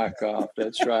 Cheap knockoff.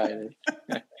 That's right.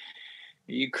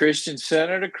 You Christian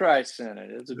centered or Christ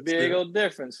centered. It's a big old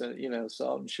difference.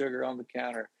 Salt and sugar on the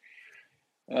counter.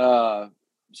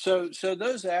 So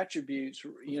those attributes,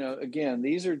 again,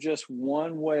 these are just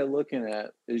one way of looking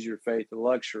at is your faith a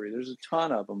luxury. There's a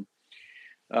ton of them.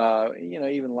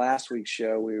 Even last week's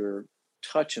show, we were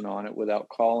touching on it without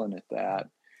calling it that.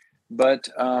 But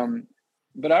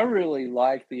I really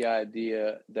like the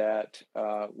idea that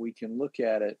we can look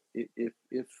at it.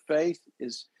 If faith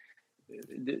is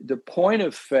the point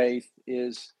of faith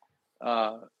is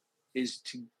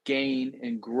to gain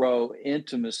and grow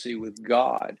intimacy with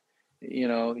God.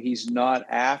 He's not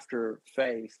after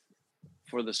faith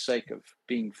for the sake of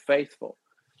being faithful.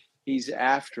 He's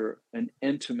after an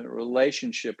intimate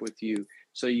relationship with you.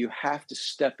 So you have to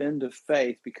step into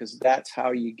faith because that's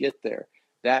how you get there.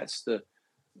 That's the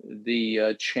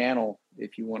channel,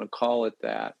 if you want to call it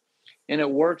that. And it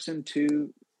works in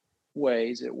two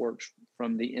ways. It works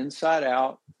from the inside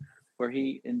out, where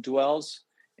he indwells,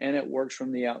 and it works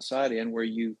from the outside in, where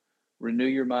you renew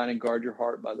your mind and guard your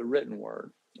heart by the written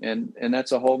word. And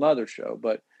that's a whole nother show.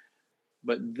 But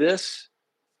this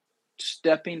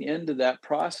stepping into that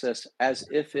process as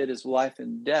if it is life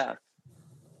and death,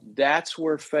 that's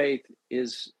where faith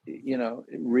is,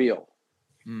 real.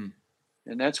 Mm.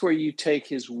 And that's where you take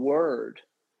his word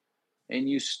and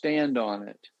you stand on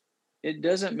it. It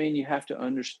doesn't mean you have to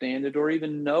understand it or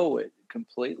even know it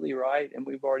completely, right? And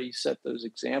we've already set those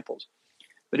examples.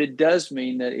 But it does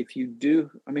mean that if you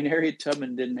do, Harriet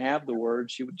Tubman didn't have the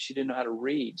words. She didn't know how to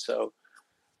read. So,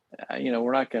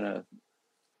 we're not going to,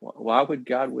 why would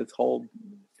God withhold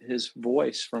his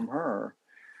voice from her?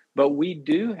 But we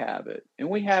do have it, and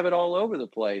we have it all over the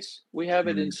place. We have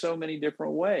it in so many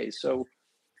different ways. So,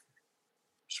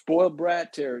 spoiled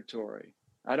brat territory.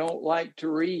 I don't like to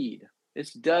read.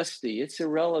 It's dusty. It's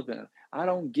irrelevant. I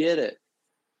don't get it.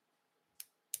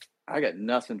 I got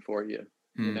nothing for you,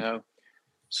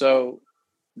 So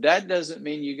that doesn't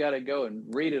mean you got to go and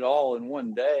read it all in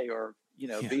one day or,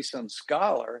 be some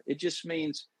scholar. It just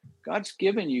means God's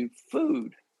given you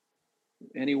food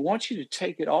and he wants you to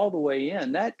take it all the way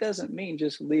in. That doesn't mean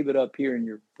just leave it up here in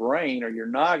your brain or your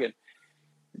noggin.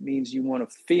 It means you want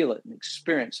to feel it and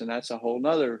experience. And that's a whole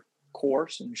nother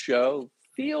course and show.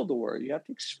 Feel the word. You have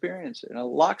to experience it, and it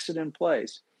locks it in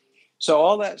place. So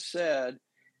all that said,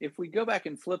 if we go back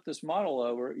and flip this model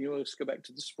over, let's go back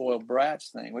to the spoiled brats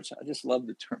thing, which I just love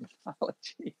the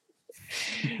terminology.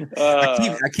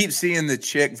 I keep seeing the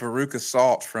chick Veruca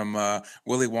Salt from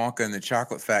Willy Wonka and the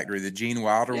Chocolate Factory, the Gene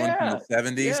Wilder one from the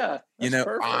 70s. Yeah,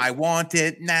 perfect. I want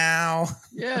it now.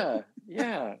 Yeah,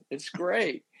 it's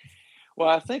great. Well,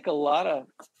 I think a lot of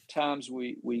times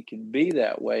we can be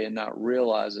that way and not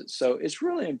realize it. So it's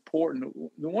really important.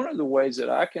 One of the ways that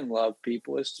I can love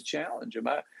people is to challenge them.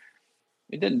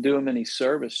 It didn't do them any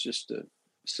service just to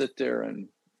sit there and,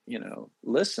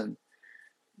 listen.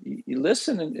 You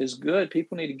listen is good.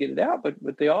 People need to get it out,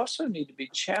 but they also need to be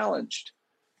challenged.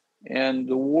 And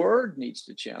the word needs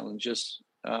to challenge us.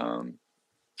 And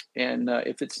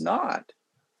if it's not,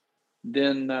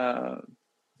 then,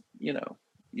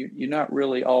 you're not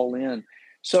really all in.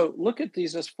 So look at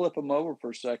these. Let's flip them over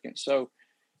for a second. So,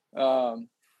 so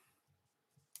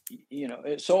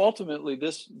ultimately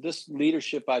this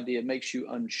leadership idea makes you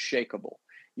unshakable.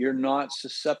 You're not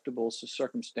susceptible to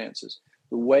circumstances.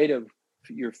 The weight of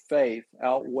your faith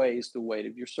outweighs the weight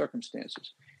of your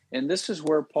circumstances. And this is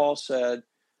where Paul said,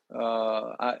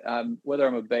 I'm whether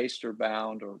I'm abased or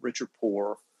bound or rich or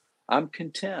poor, I'm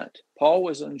content. Paul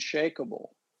was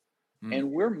unshakable.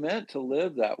 And we're meant to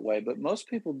live that way, but most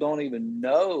people don't even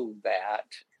know that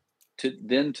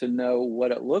to know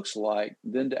what it looks like,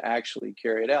 then to actually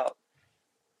carry it out.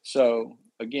 So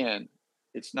again,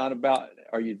 it's not about,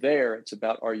 are you there? It's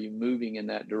about, are you moving in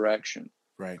that direction?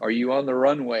 Right. Are you on the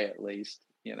runway at least?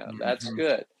 That's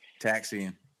good.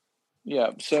 Taxiing.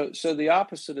 Yeah. So the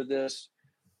opposite of this,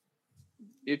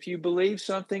 if you believe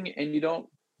something and you don't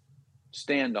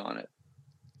stand on it,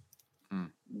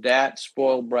 that's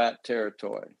spoiled brat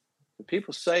territory. The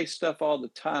people say stuff all the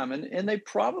time and they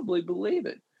probably believe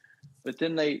it, but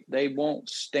then they won't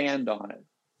stand on it.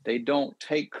 They don't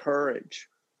take courage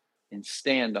and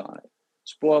stand on it.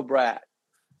 Spoiled brat.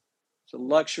 It's a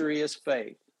luxurious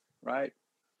faith, right?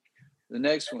 The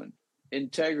next one,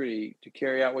 integrity to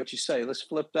carry out what you say. Let's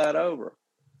flip that over.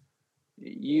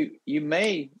 You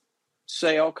may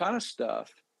say all kind of stuff,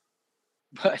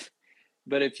 but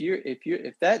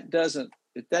if that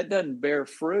doesn't bear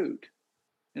fruit,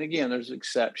 and again, there's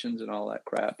exceptions and all that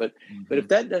crap, but if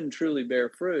that doesn't truly bear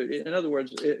fruit, in other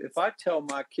words, if I tell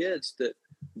my kids that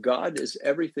God is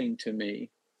everything to me.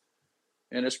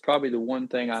 And it's probably the one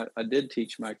thing I did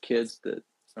teach my kids that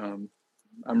I'm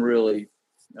really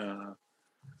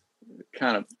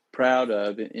kind of proud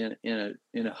of in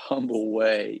a humble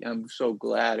way. I'm so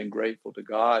glad and grateful to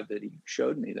God that he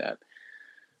showed me that.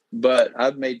 But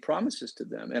I've made promises to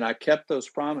them, and I kept those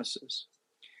promises.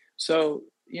 So,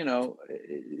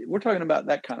 we're talking about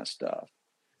that kind of stuff.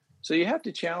 So you have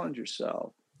to challenge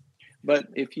yourself. But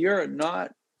if you're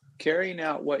not carrying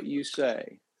out what you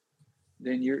say,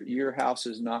 then your house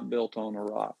is not built on a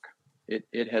rock.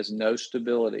 It has no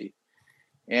stability.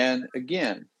 And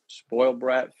again, spoiled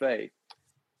brat faith,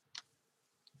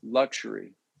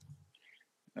 luxury.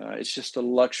 It's just a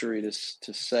luxury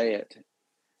to say it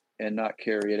and not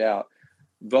carry it out.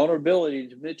 Vulnerability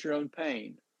to admit your own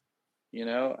pain.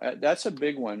 That's a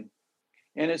big one.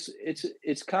 And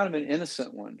it's kind of an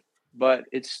innocent one, but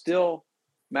it still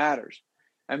matters.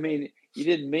 I mean, you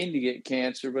didn't mean to get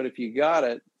cancer, but if you got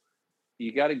it,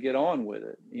 you got to get on with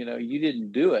it. You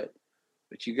didn't do it,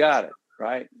 but you got it,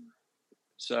 right?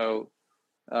 So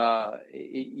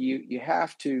you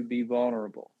have to be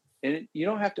vulnerable, and you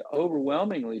don't have to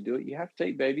overwhelmingly do it. You have to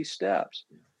take baby steps.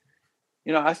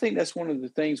 I think that's one of the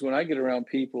things when I get around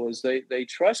people is they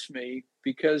trust me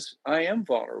because I am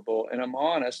vulnerable and I'm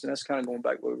honest. And that's kind of going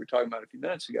back to what we were talking about a few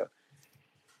minutes ago.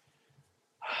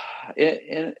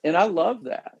 And I love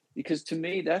that, because to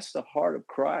me, that's the heart of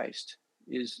Christ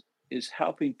is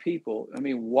helping people. I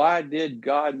mean, why did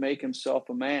God make himself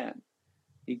a man?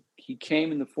 He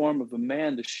came in the form of a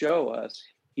man to show us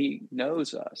he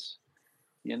knows us,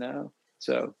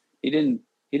 so he didn't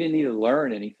need to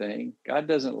learn anything. God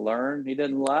doesn't learn. He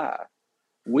doesn't lie.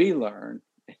 We learn,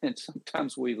 and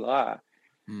sometimes we lie.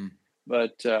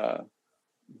 But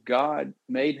God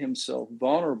made himself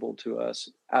vulnerable to us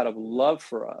out of love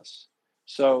for us.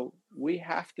 So we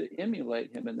have to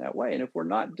emulate him in that way. And if we're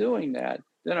not doing that,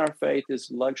 then our faith is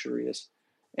luxurious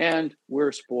and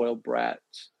we're spoiled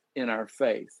brats in our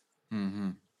faith. Mm-hmm.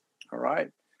 All right.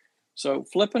 So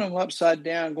flipping them upside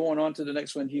down, going on to the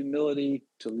next one, humility,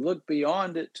 to look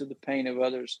beyond it to the pain of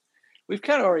others. We've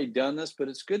kind of already done this, but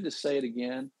it's good to say it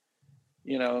again.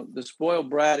 The spoiled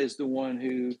brat is the one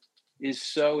who is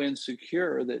so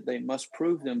insecure that they must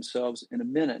prove themselves in a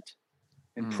minute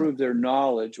and prove their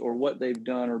knowledge or what they've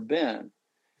done or been.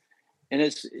 And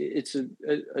it's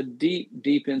a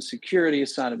deep insecurity, a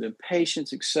sign of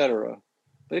impatience, etc.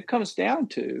 But it comes down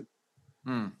to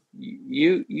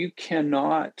you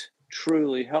cannot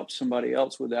truly help somebody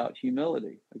else without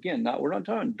humility. Again, we're not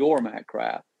talking doormat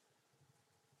crap.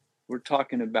 We're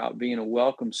talking about being a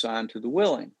welcome sign to the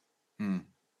willing.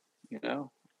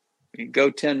 You go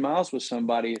 10 miles with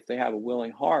somebody if they have a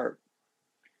willing heart.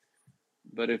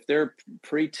 But if they're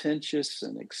pretentious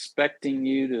and expecting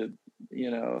you to,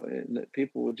 that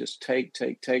people will just take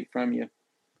from you,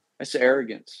 that's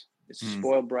arrogance. It's a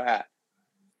spoiled brat.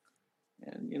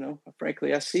 And,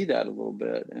 frankly, I see that a little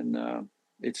bit. And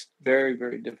it's very,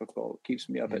 very difficult. It keeps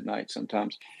me up at night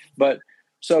sometimes. But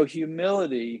so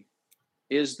humility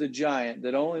is the giant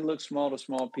that only looks small to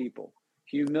small people.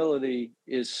 Humility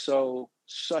is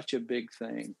such a big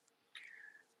thing.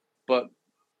 But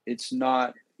it's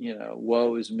not,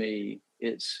 woe is me.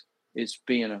 It's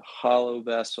being a hollow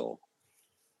vessel,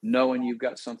 knowing you've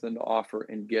got something to offer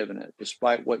and giving it,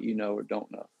 despite what you know or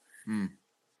don't know.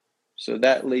 So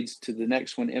that leads to the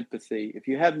next one, empathy. If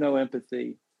you have no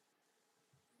empathy,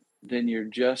 then you're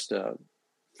just a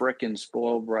frickin'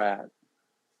 spoiled brat,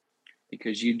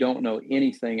 because you don't know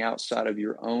anything outside of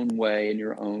your own way and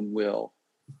your own will.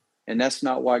 And that's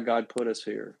not why God put us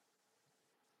here.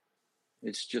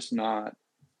 It's just not.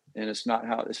 And it's not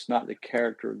the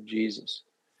character of Jesus.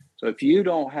 So if you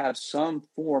don't have some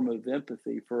form of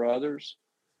empathy for others,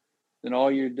 then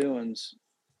all you're doing is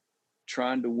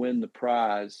trying to win the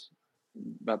prize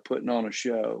by putting on a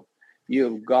show. You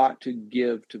have got to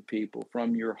give to people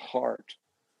from your heart.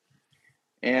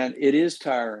 And it is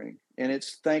tiring and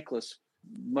it's thankless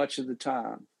much of the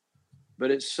time, but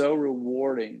it's so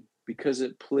rewarding because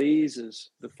it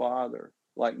pleases the Father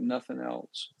like nothing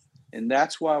else. And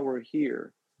that's why we're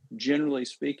here, generally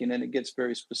speaking, and it gets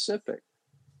very specific.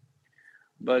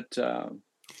 But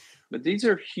these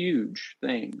are huge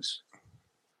things.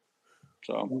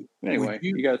 So anyway,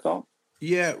 you got a thought?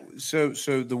 Yeah. So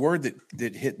the word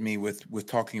that hit me with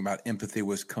talking about empathy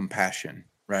was compassion,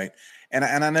 right? And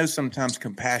I know sometimes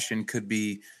compassion could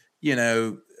be,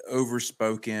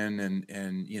 overspoken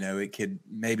and it could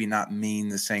maybe not mean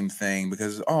the same thing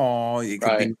because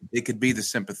it could be the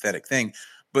sympathetic thing.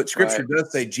 But Scripture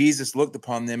does say Jesus looked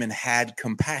upon them and had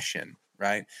compassion,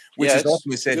 right? Which is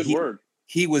ultimately said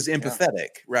he was empathetic,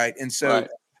 right? And so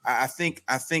I think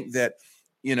that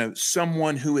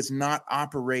someone who is not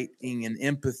operating in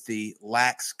empathy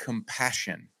lacks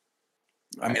compassion.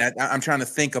 Right. I mean, I'm trying to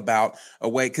think about a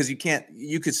way, because you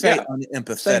could say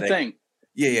unempathetic. Same thing.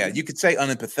 Yeah. You could say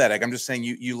unempathetic. I'm just saying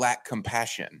you lack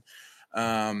compassion.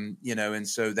 And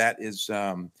so that is,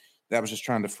 that was just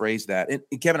trying to phrase that.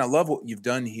 And Kevin, I love what you've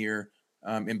done here.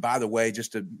 And by the way,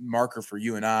 just a marker for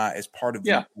you and I, as part of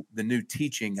the new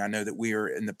teaching, I know that we are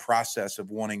in the process of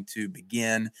wanting to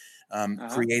begin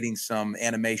creating some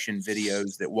animation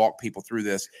videos that walk people through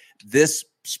this. This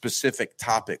specific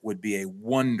topic would be a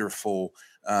wonderful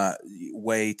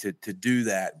way to do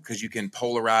that, because you can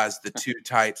polarize the two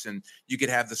types, and you could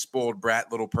have the spoiled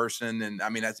brat little person. And I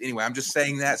mean, anyway, I'm just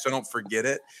saying that so don't forget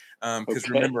it. Because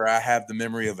remember, I have the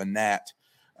memory of a gnat.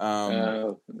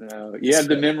 No, you have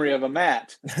the memory of a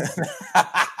mat.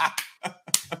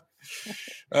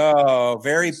 Oh,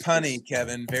 very punny,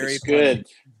 Kevin. Very good.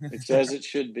 It's as it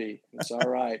should be. It's all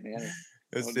right, man.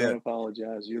 Don't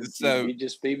apologize. You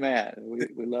just be Matt.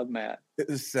 We love Matt.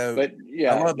 So, but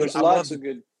yeah, there's lots of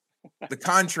good. The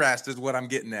contrast is what I'm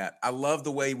getting at. I love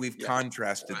the way we've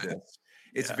contrasted this.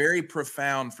 It's very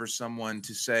profound for someone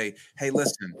to say, "Hey,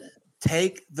 listen,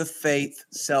 take the faith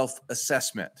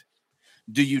self-assessment.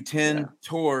 Do you tend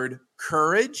toward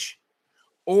courage,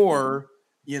 or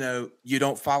you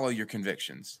don't follow your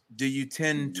convictions? Do you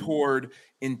tend toward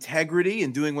integrity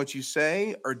and doing what you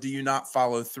say, or do you not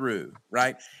follow through?"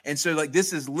 Right. And so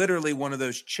this is literally one of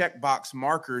those checkbox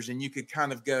markers, and you could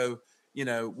kind of go,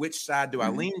 which side do I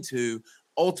lean to?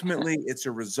 Ultimately, it's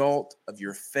a result of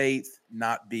your faith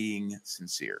not being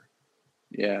sincere.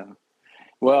 Yeah.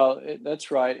 Well,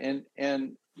 that's right.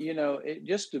 And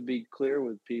just to be clear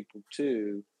with people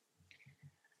too,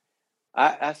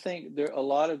 I think a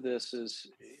lot of this is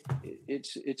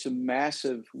it's a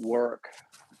massive work,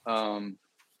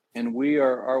 and we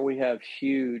have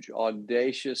huge,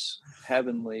 audacious,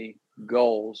 heavenly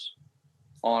goals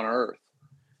on earth,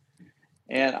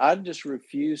 and I just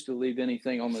refuse to leave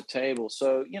anything on the table.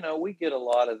 So we get a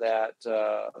lot of that.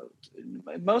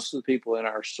 Most of the people in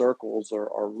our circles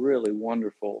are really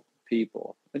wonderful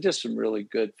people, and just some really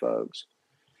good folks.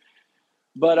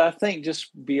 But I think just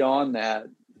beyond that,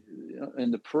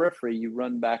 in the periphery, you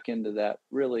run back into that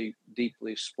really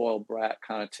deeply spoiled brat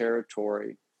kind of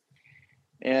territory.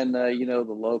 And, the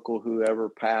local whoever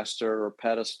pastor or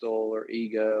pedestal or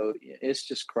ego, it's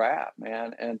just crap,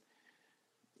 man. And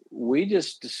we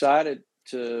just decided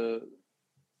we're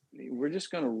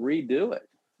just going to redo it.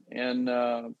 And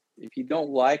if you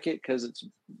don't like it because it's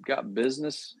got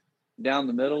business down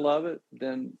the middle of it,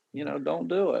 then, don't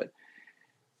do it.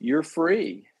 You're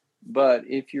free. But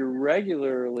if you're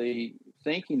regularly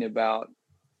thinking about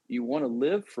you want to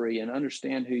live free and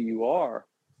understand who you are,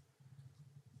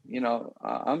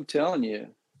 I'm telling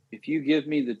you, if you give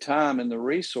me the time and the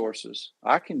resources,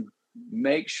 I can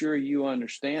make sure you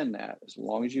understand that, as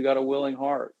long as you got a willing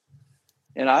heart.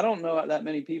 And I don't know that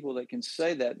many people that can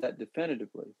say that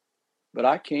definitively, but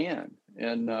I can.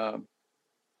 And I'm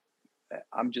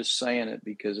just saying it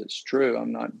because it's true.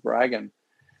 I'm not bragging.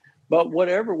 But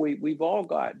whatever, we've all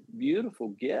got beautiful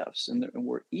gifts, and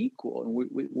we're equal, and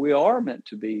we are meant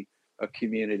to be a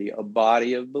community, a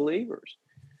body of believers.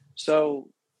 So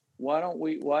why don't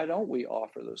we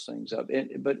offer those things up?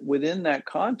 But within that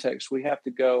context, we have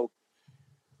to go.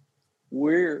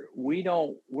 We're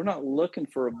not looking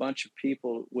for a bunch of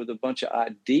people with a bunch of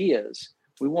ideas.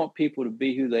 We want people to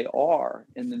be who they are,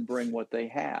 and then bring what they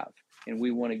have, and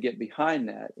we want to get behind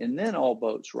that, and then all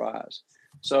boats rise.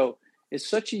 So it's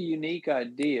such a unique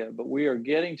idea, but we are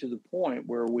getting to the point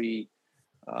where we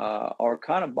are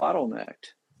kind of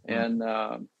bottlenecked. And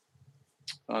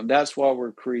that's why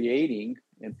we're creating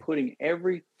and putting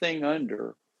everything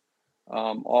under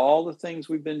all the things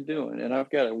we've been doing. And I've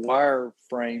got a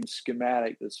wireframe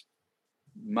schematic that's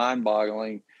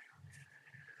mind-boggling,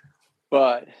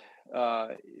 but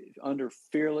under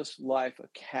Fearless Life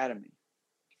Academy.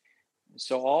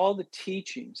 So all the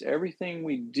teachings, everything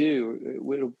we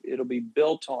do, it'll be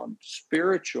built on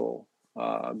spiritual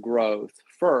growth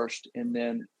first, and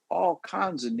then all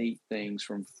kinds of neat things,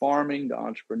 from farming to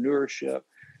entrepreneurship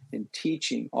and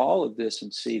teaching, all of this,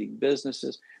 and seeding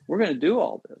businesses. We're going to do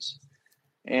all this.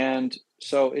 And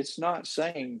so it's not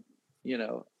saying,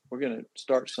 we're going to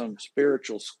start some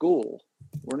spiritual school.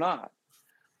 We're not.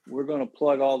 We're going to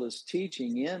plug all this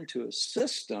teaching into a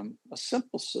system, a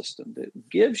simple system that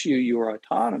gives you your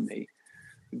autonomy,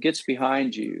 gets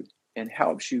behind you, and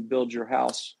helps you build your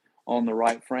house on the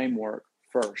right framework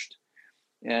first.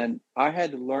 And I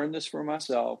had to learn this for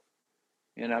myself,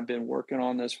 and I've been working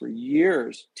on this for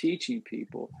years, teaching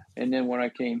people. And then when I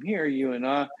came here, you and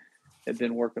I have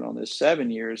been working on this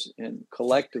 7 years, and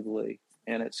collectively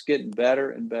and it's getting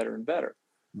better and better and better.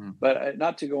 But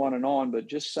not to go on, but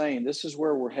just saying this is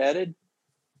where we're headed.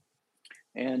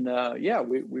 And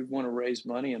we want to raise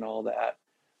money and all that,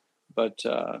 but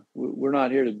we're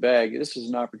not here to beg. This is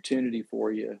an opportunity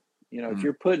for you. If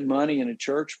you're putting money in a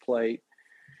church plate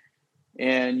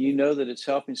and you know that it's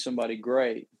helping somebody,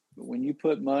 great. But when you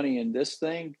put money in this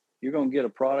thing, you're going to get a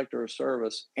product or a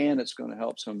service, and it's going to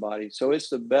help somebody. So it's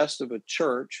the best of a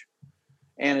church,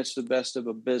 and it's the best of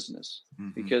a business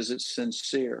because it's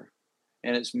sincere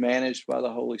and it's managed by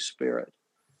the Holy Spirit.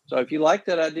 So if you like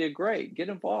that idea, great, get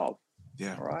involved.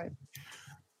 Yeah. All right.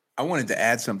 I wanted to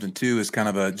add something too, as kind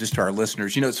of just to our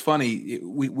listeners. It's funny.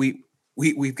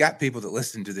 We've got people that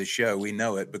listen to this show. We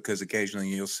know it because occasionally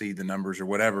you'll see the numbers or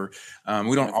whatever.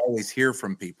 We don't always hear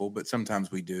from people, but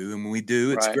sometimes we do. And when we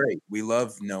do, it's great. We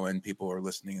love knowing people are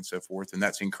listening and so forth. And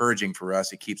that's encouraging for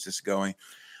us. It keeps us going.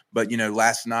 But,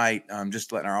 last night,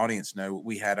 just letting our audience know,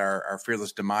 we had our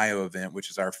Fearless de Mayo event, which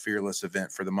is our fearless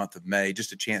event for the month of May,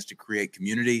 just a chance to create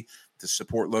community, to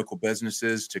support local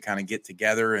businesses, to kind of get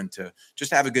together and to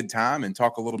just have a good time and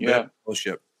talk a little bit of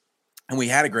fellowship. And we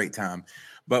had a great time.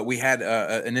 But we had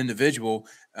an individual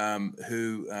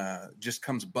who just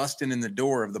comes busting in the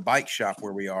door of the bike shop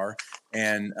where we are.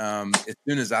 And as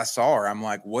soon as I saw her, I'm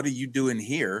like, what are you doing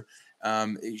here?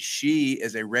 She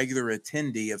is a regular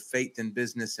attendee of Faith in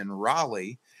Business in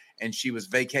Raleigh, and she was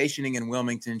vacationing in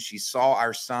Wilmington. She saw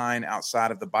our sign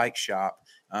outside of the bike shop.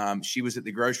 She was at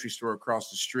the grocery store across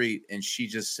the street, and she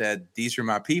just said, "These are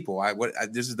my people.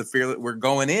 This is the Fearless. We're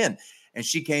going in." And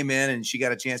she came in and she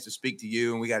got a chance to speak to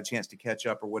you, and we got a chance to catch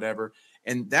up or whatever.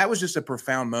 And that was just a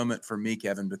profound moment for me,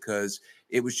 Kevin, because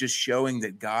it was just showing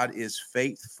that God is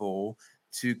faithful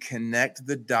to connect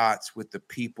the dots with the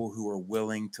people who are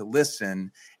willing to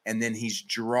listen. And then he's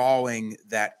drawing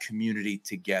that community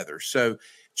together. So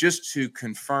just to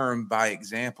confirm by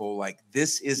example, like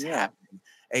this is happening.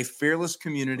 A fearless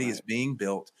community is being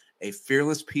built. A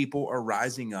fearless people are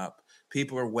rising up.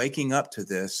 People are waking up to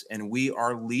this, and we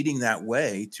are leading that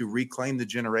way to reclaim the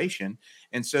generation.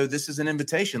 And so this is an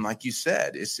invitation, like you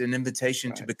said, it's an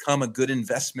invitation to become a good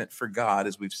investment for God,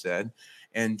 as we've said,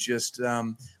 and just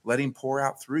let him pour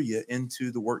out through you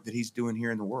into the work that he's doing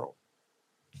here in the world.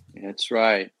 That's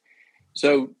right.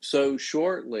 So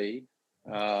shortly,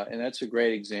 and that's a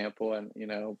great example. And,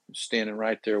 standing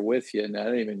right there with you, and I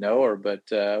didn't even know her,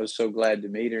 but I was so glad to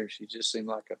meet her. She just seemed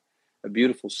like a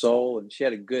beautiful soul, and she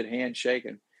had a good handshake.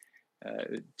 And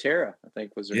Tara, I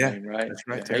think was her name, right? That's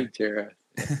right. Hey, Tara,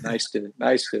 nice to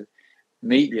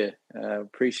meet you.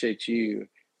 Appreciate you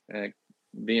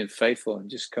being faithful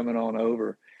and just coming on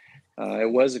over.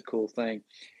 It was a cool thing.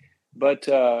 But,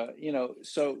 we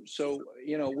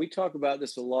talk about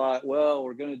this a lot. Well,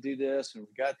 we're going to do this, and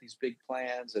we've got these big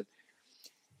plans.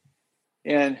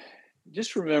 And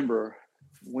just remember,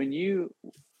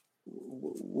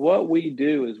 what we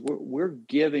do is we're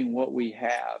giving what we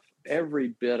have, every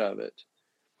bit of it.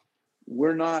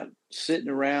 We're not sitting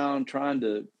around trying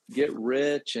to get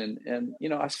rich. And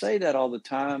I say that all the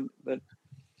time, but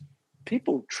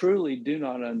people truly do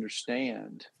not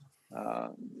understand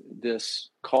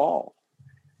this call.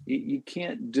 You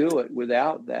can't do it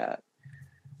without that.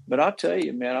 But I'll tell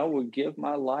you, man, I would give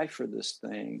my life for this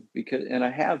thing and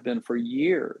I have been for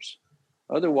years.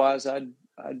 Otherwise, I'd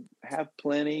have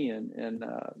plenty.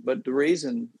 But the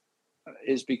reason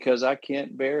is because I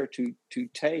can't bear to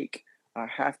take. I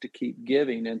have to keep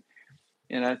giving.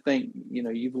 And I think,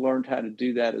 you've learned how to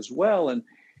do that as well.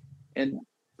 And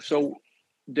so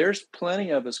there's plenty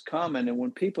of us coming. And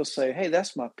when people say, hey,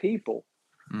 that's my people,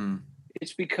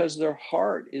 it's because their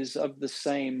heart is of the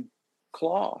same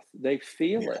cloth. They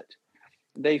feel it.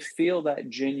 They feel that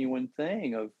genuine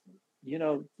thing of,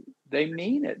 they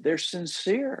mean it. They're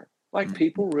sincere. Like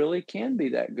people really can be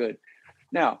that good.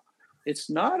 Now, it's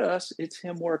not us, it's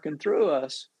him working through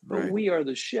us, but we are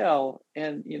the shell,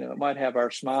 and, it might have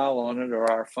our smile on it or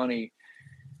our funny,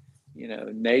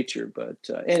 nature. But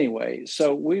anyway,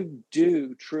 so we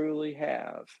do truly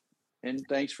have, and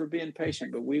thanks for being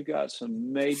patient, but we've got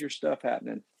some major stuff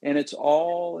happening, and it's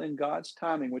all in God's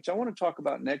timing, which I want to talk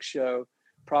about next show,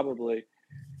 probably.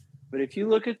 But if you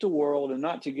look at the world, and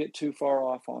not to get too far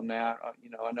off on that,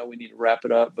 I know we need to wrap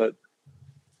it up, but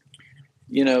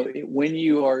when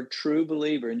you are a true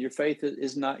believer and your faith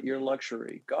is not your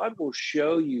luxury, God will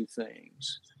show you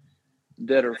things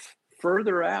that are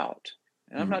further out.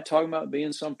 And I'm not talking about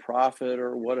being some prophet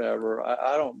or whatever.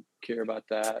 I don't care about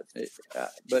that.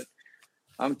 But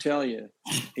I'm telling you,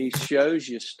 he shows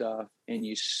you stuff and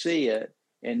you see it,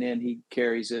 and then he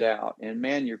carries it out. And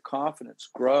man, your confidence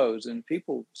grows. And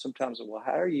people sometimes say, well,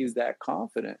 how are you that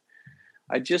confident?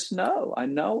 I just know. I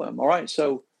know him. All right.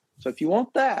 So So if you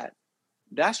want that,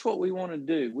 that's what we want to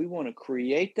do. We want to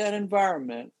create that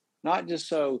environment, not just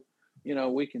so,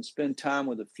 we can spend time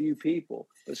with a few people,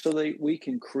 but so that we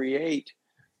can create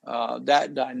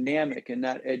that dynamic and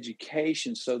that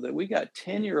education so that we got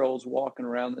 10-year-olds walking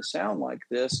around that sound like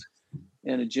this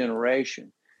in a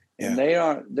generation. And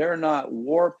they're not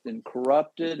warped and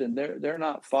corrupted, and they're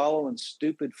not following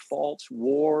stupid false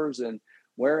wars and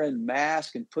wearing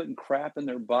masks and putting crap in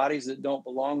their bodies that don't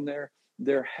belong there.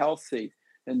 They're healthy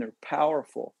and they're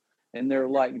powerful and they're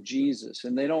like Jesus,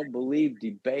 and they don't believe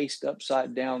debased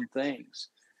upside down things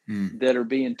that are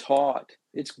being taught.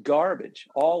 It's garbage,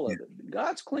 all of it.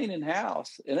 God's cleaning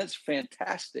house, and it's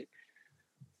fantastic.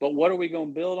 But what are we going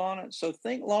to build on it? So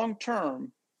think long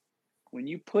term. When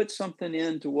you put something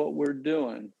into what we're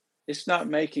doing, it's not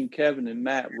making Kevin and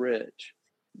Matt rich,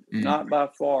 not by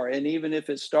far. And even if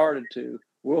it started to,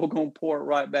 we're going to pour it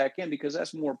right back in, because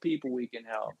that's more people we can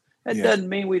help. That doesn't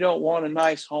mean we don't want a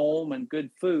nice home and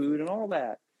good food and all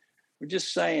that. We're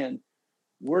just saying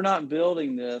we're not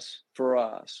building this for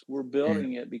us. We're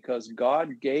building it because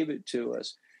God gave it to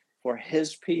us for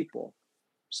his people.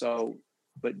 So,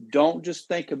 but don't just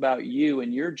think about you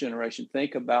and your generation.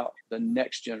 Think about the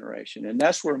next generation. And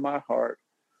that's where my heart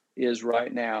is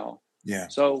right now. Yeah.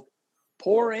 So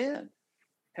pour in,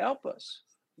 help us.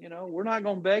 We're not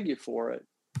going to beg you for it.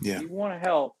 Yeah. If you want to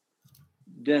help,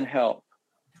 then help.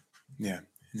 Yeah.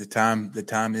 The time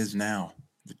is now.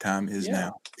 The time is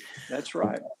now. That's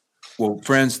right. Well,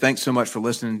 friends, thanks so much for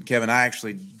listening. Kevin, I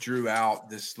actually drew out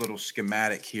this little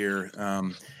schematic here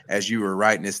as you were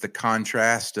writing. It's the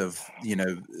contrast of,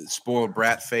 spoiled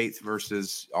brat faith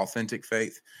versus authentic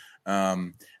faith.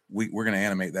 We're going to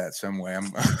animate that some way.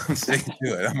 I'm sticking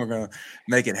to it. We're going to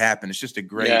make it happen. It's just a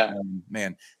great,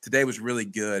 man, today was really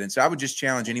good. And so I would just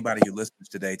challenge anybody who listens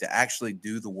today to actually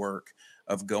do the work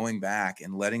of going back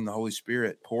and letting the Holy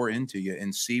Spirit pour into you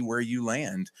and see where you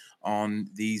land on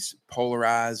these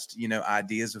polarized,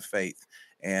 ideas of faith,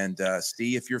 and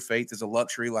see if your faith is a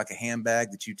luxury, like a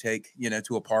handbag that you take,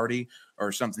 to a party,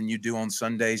 or something you do on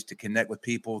Sundays to connect with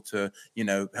people to,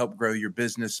 help grow your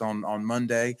business on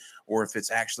Monday, or if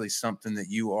it's actually something that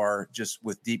you are just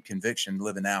with deep conviction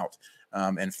living out.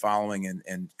 And following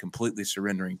and completely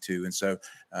surrendering to. And so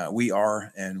we're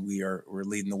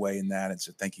leading the way in that. And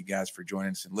so thank you guys for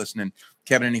joining us and listening.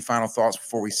 Kevin, any final thoughts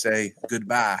before we say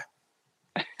goodbye?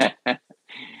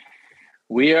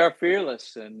 We are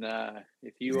fearless. And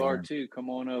if you are too, come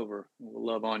on over. We'll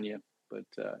love on you. But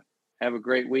have a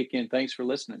great weekend. Thanks for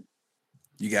listening.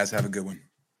 You guys have a good one.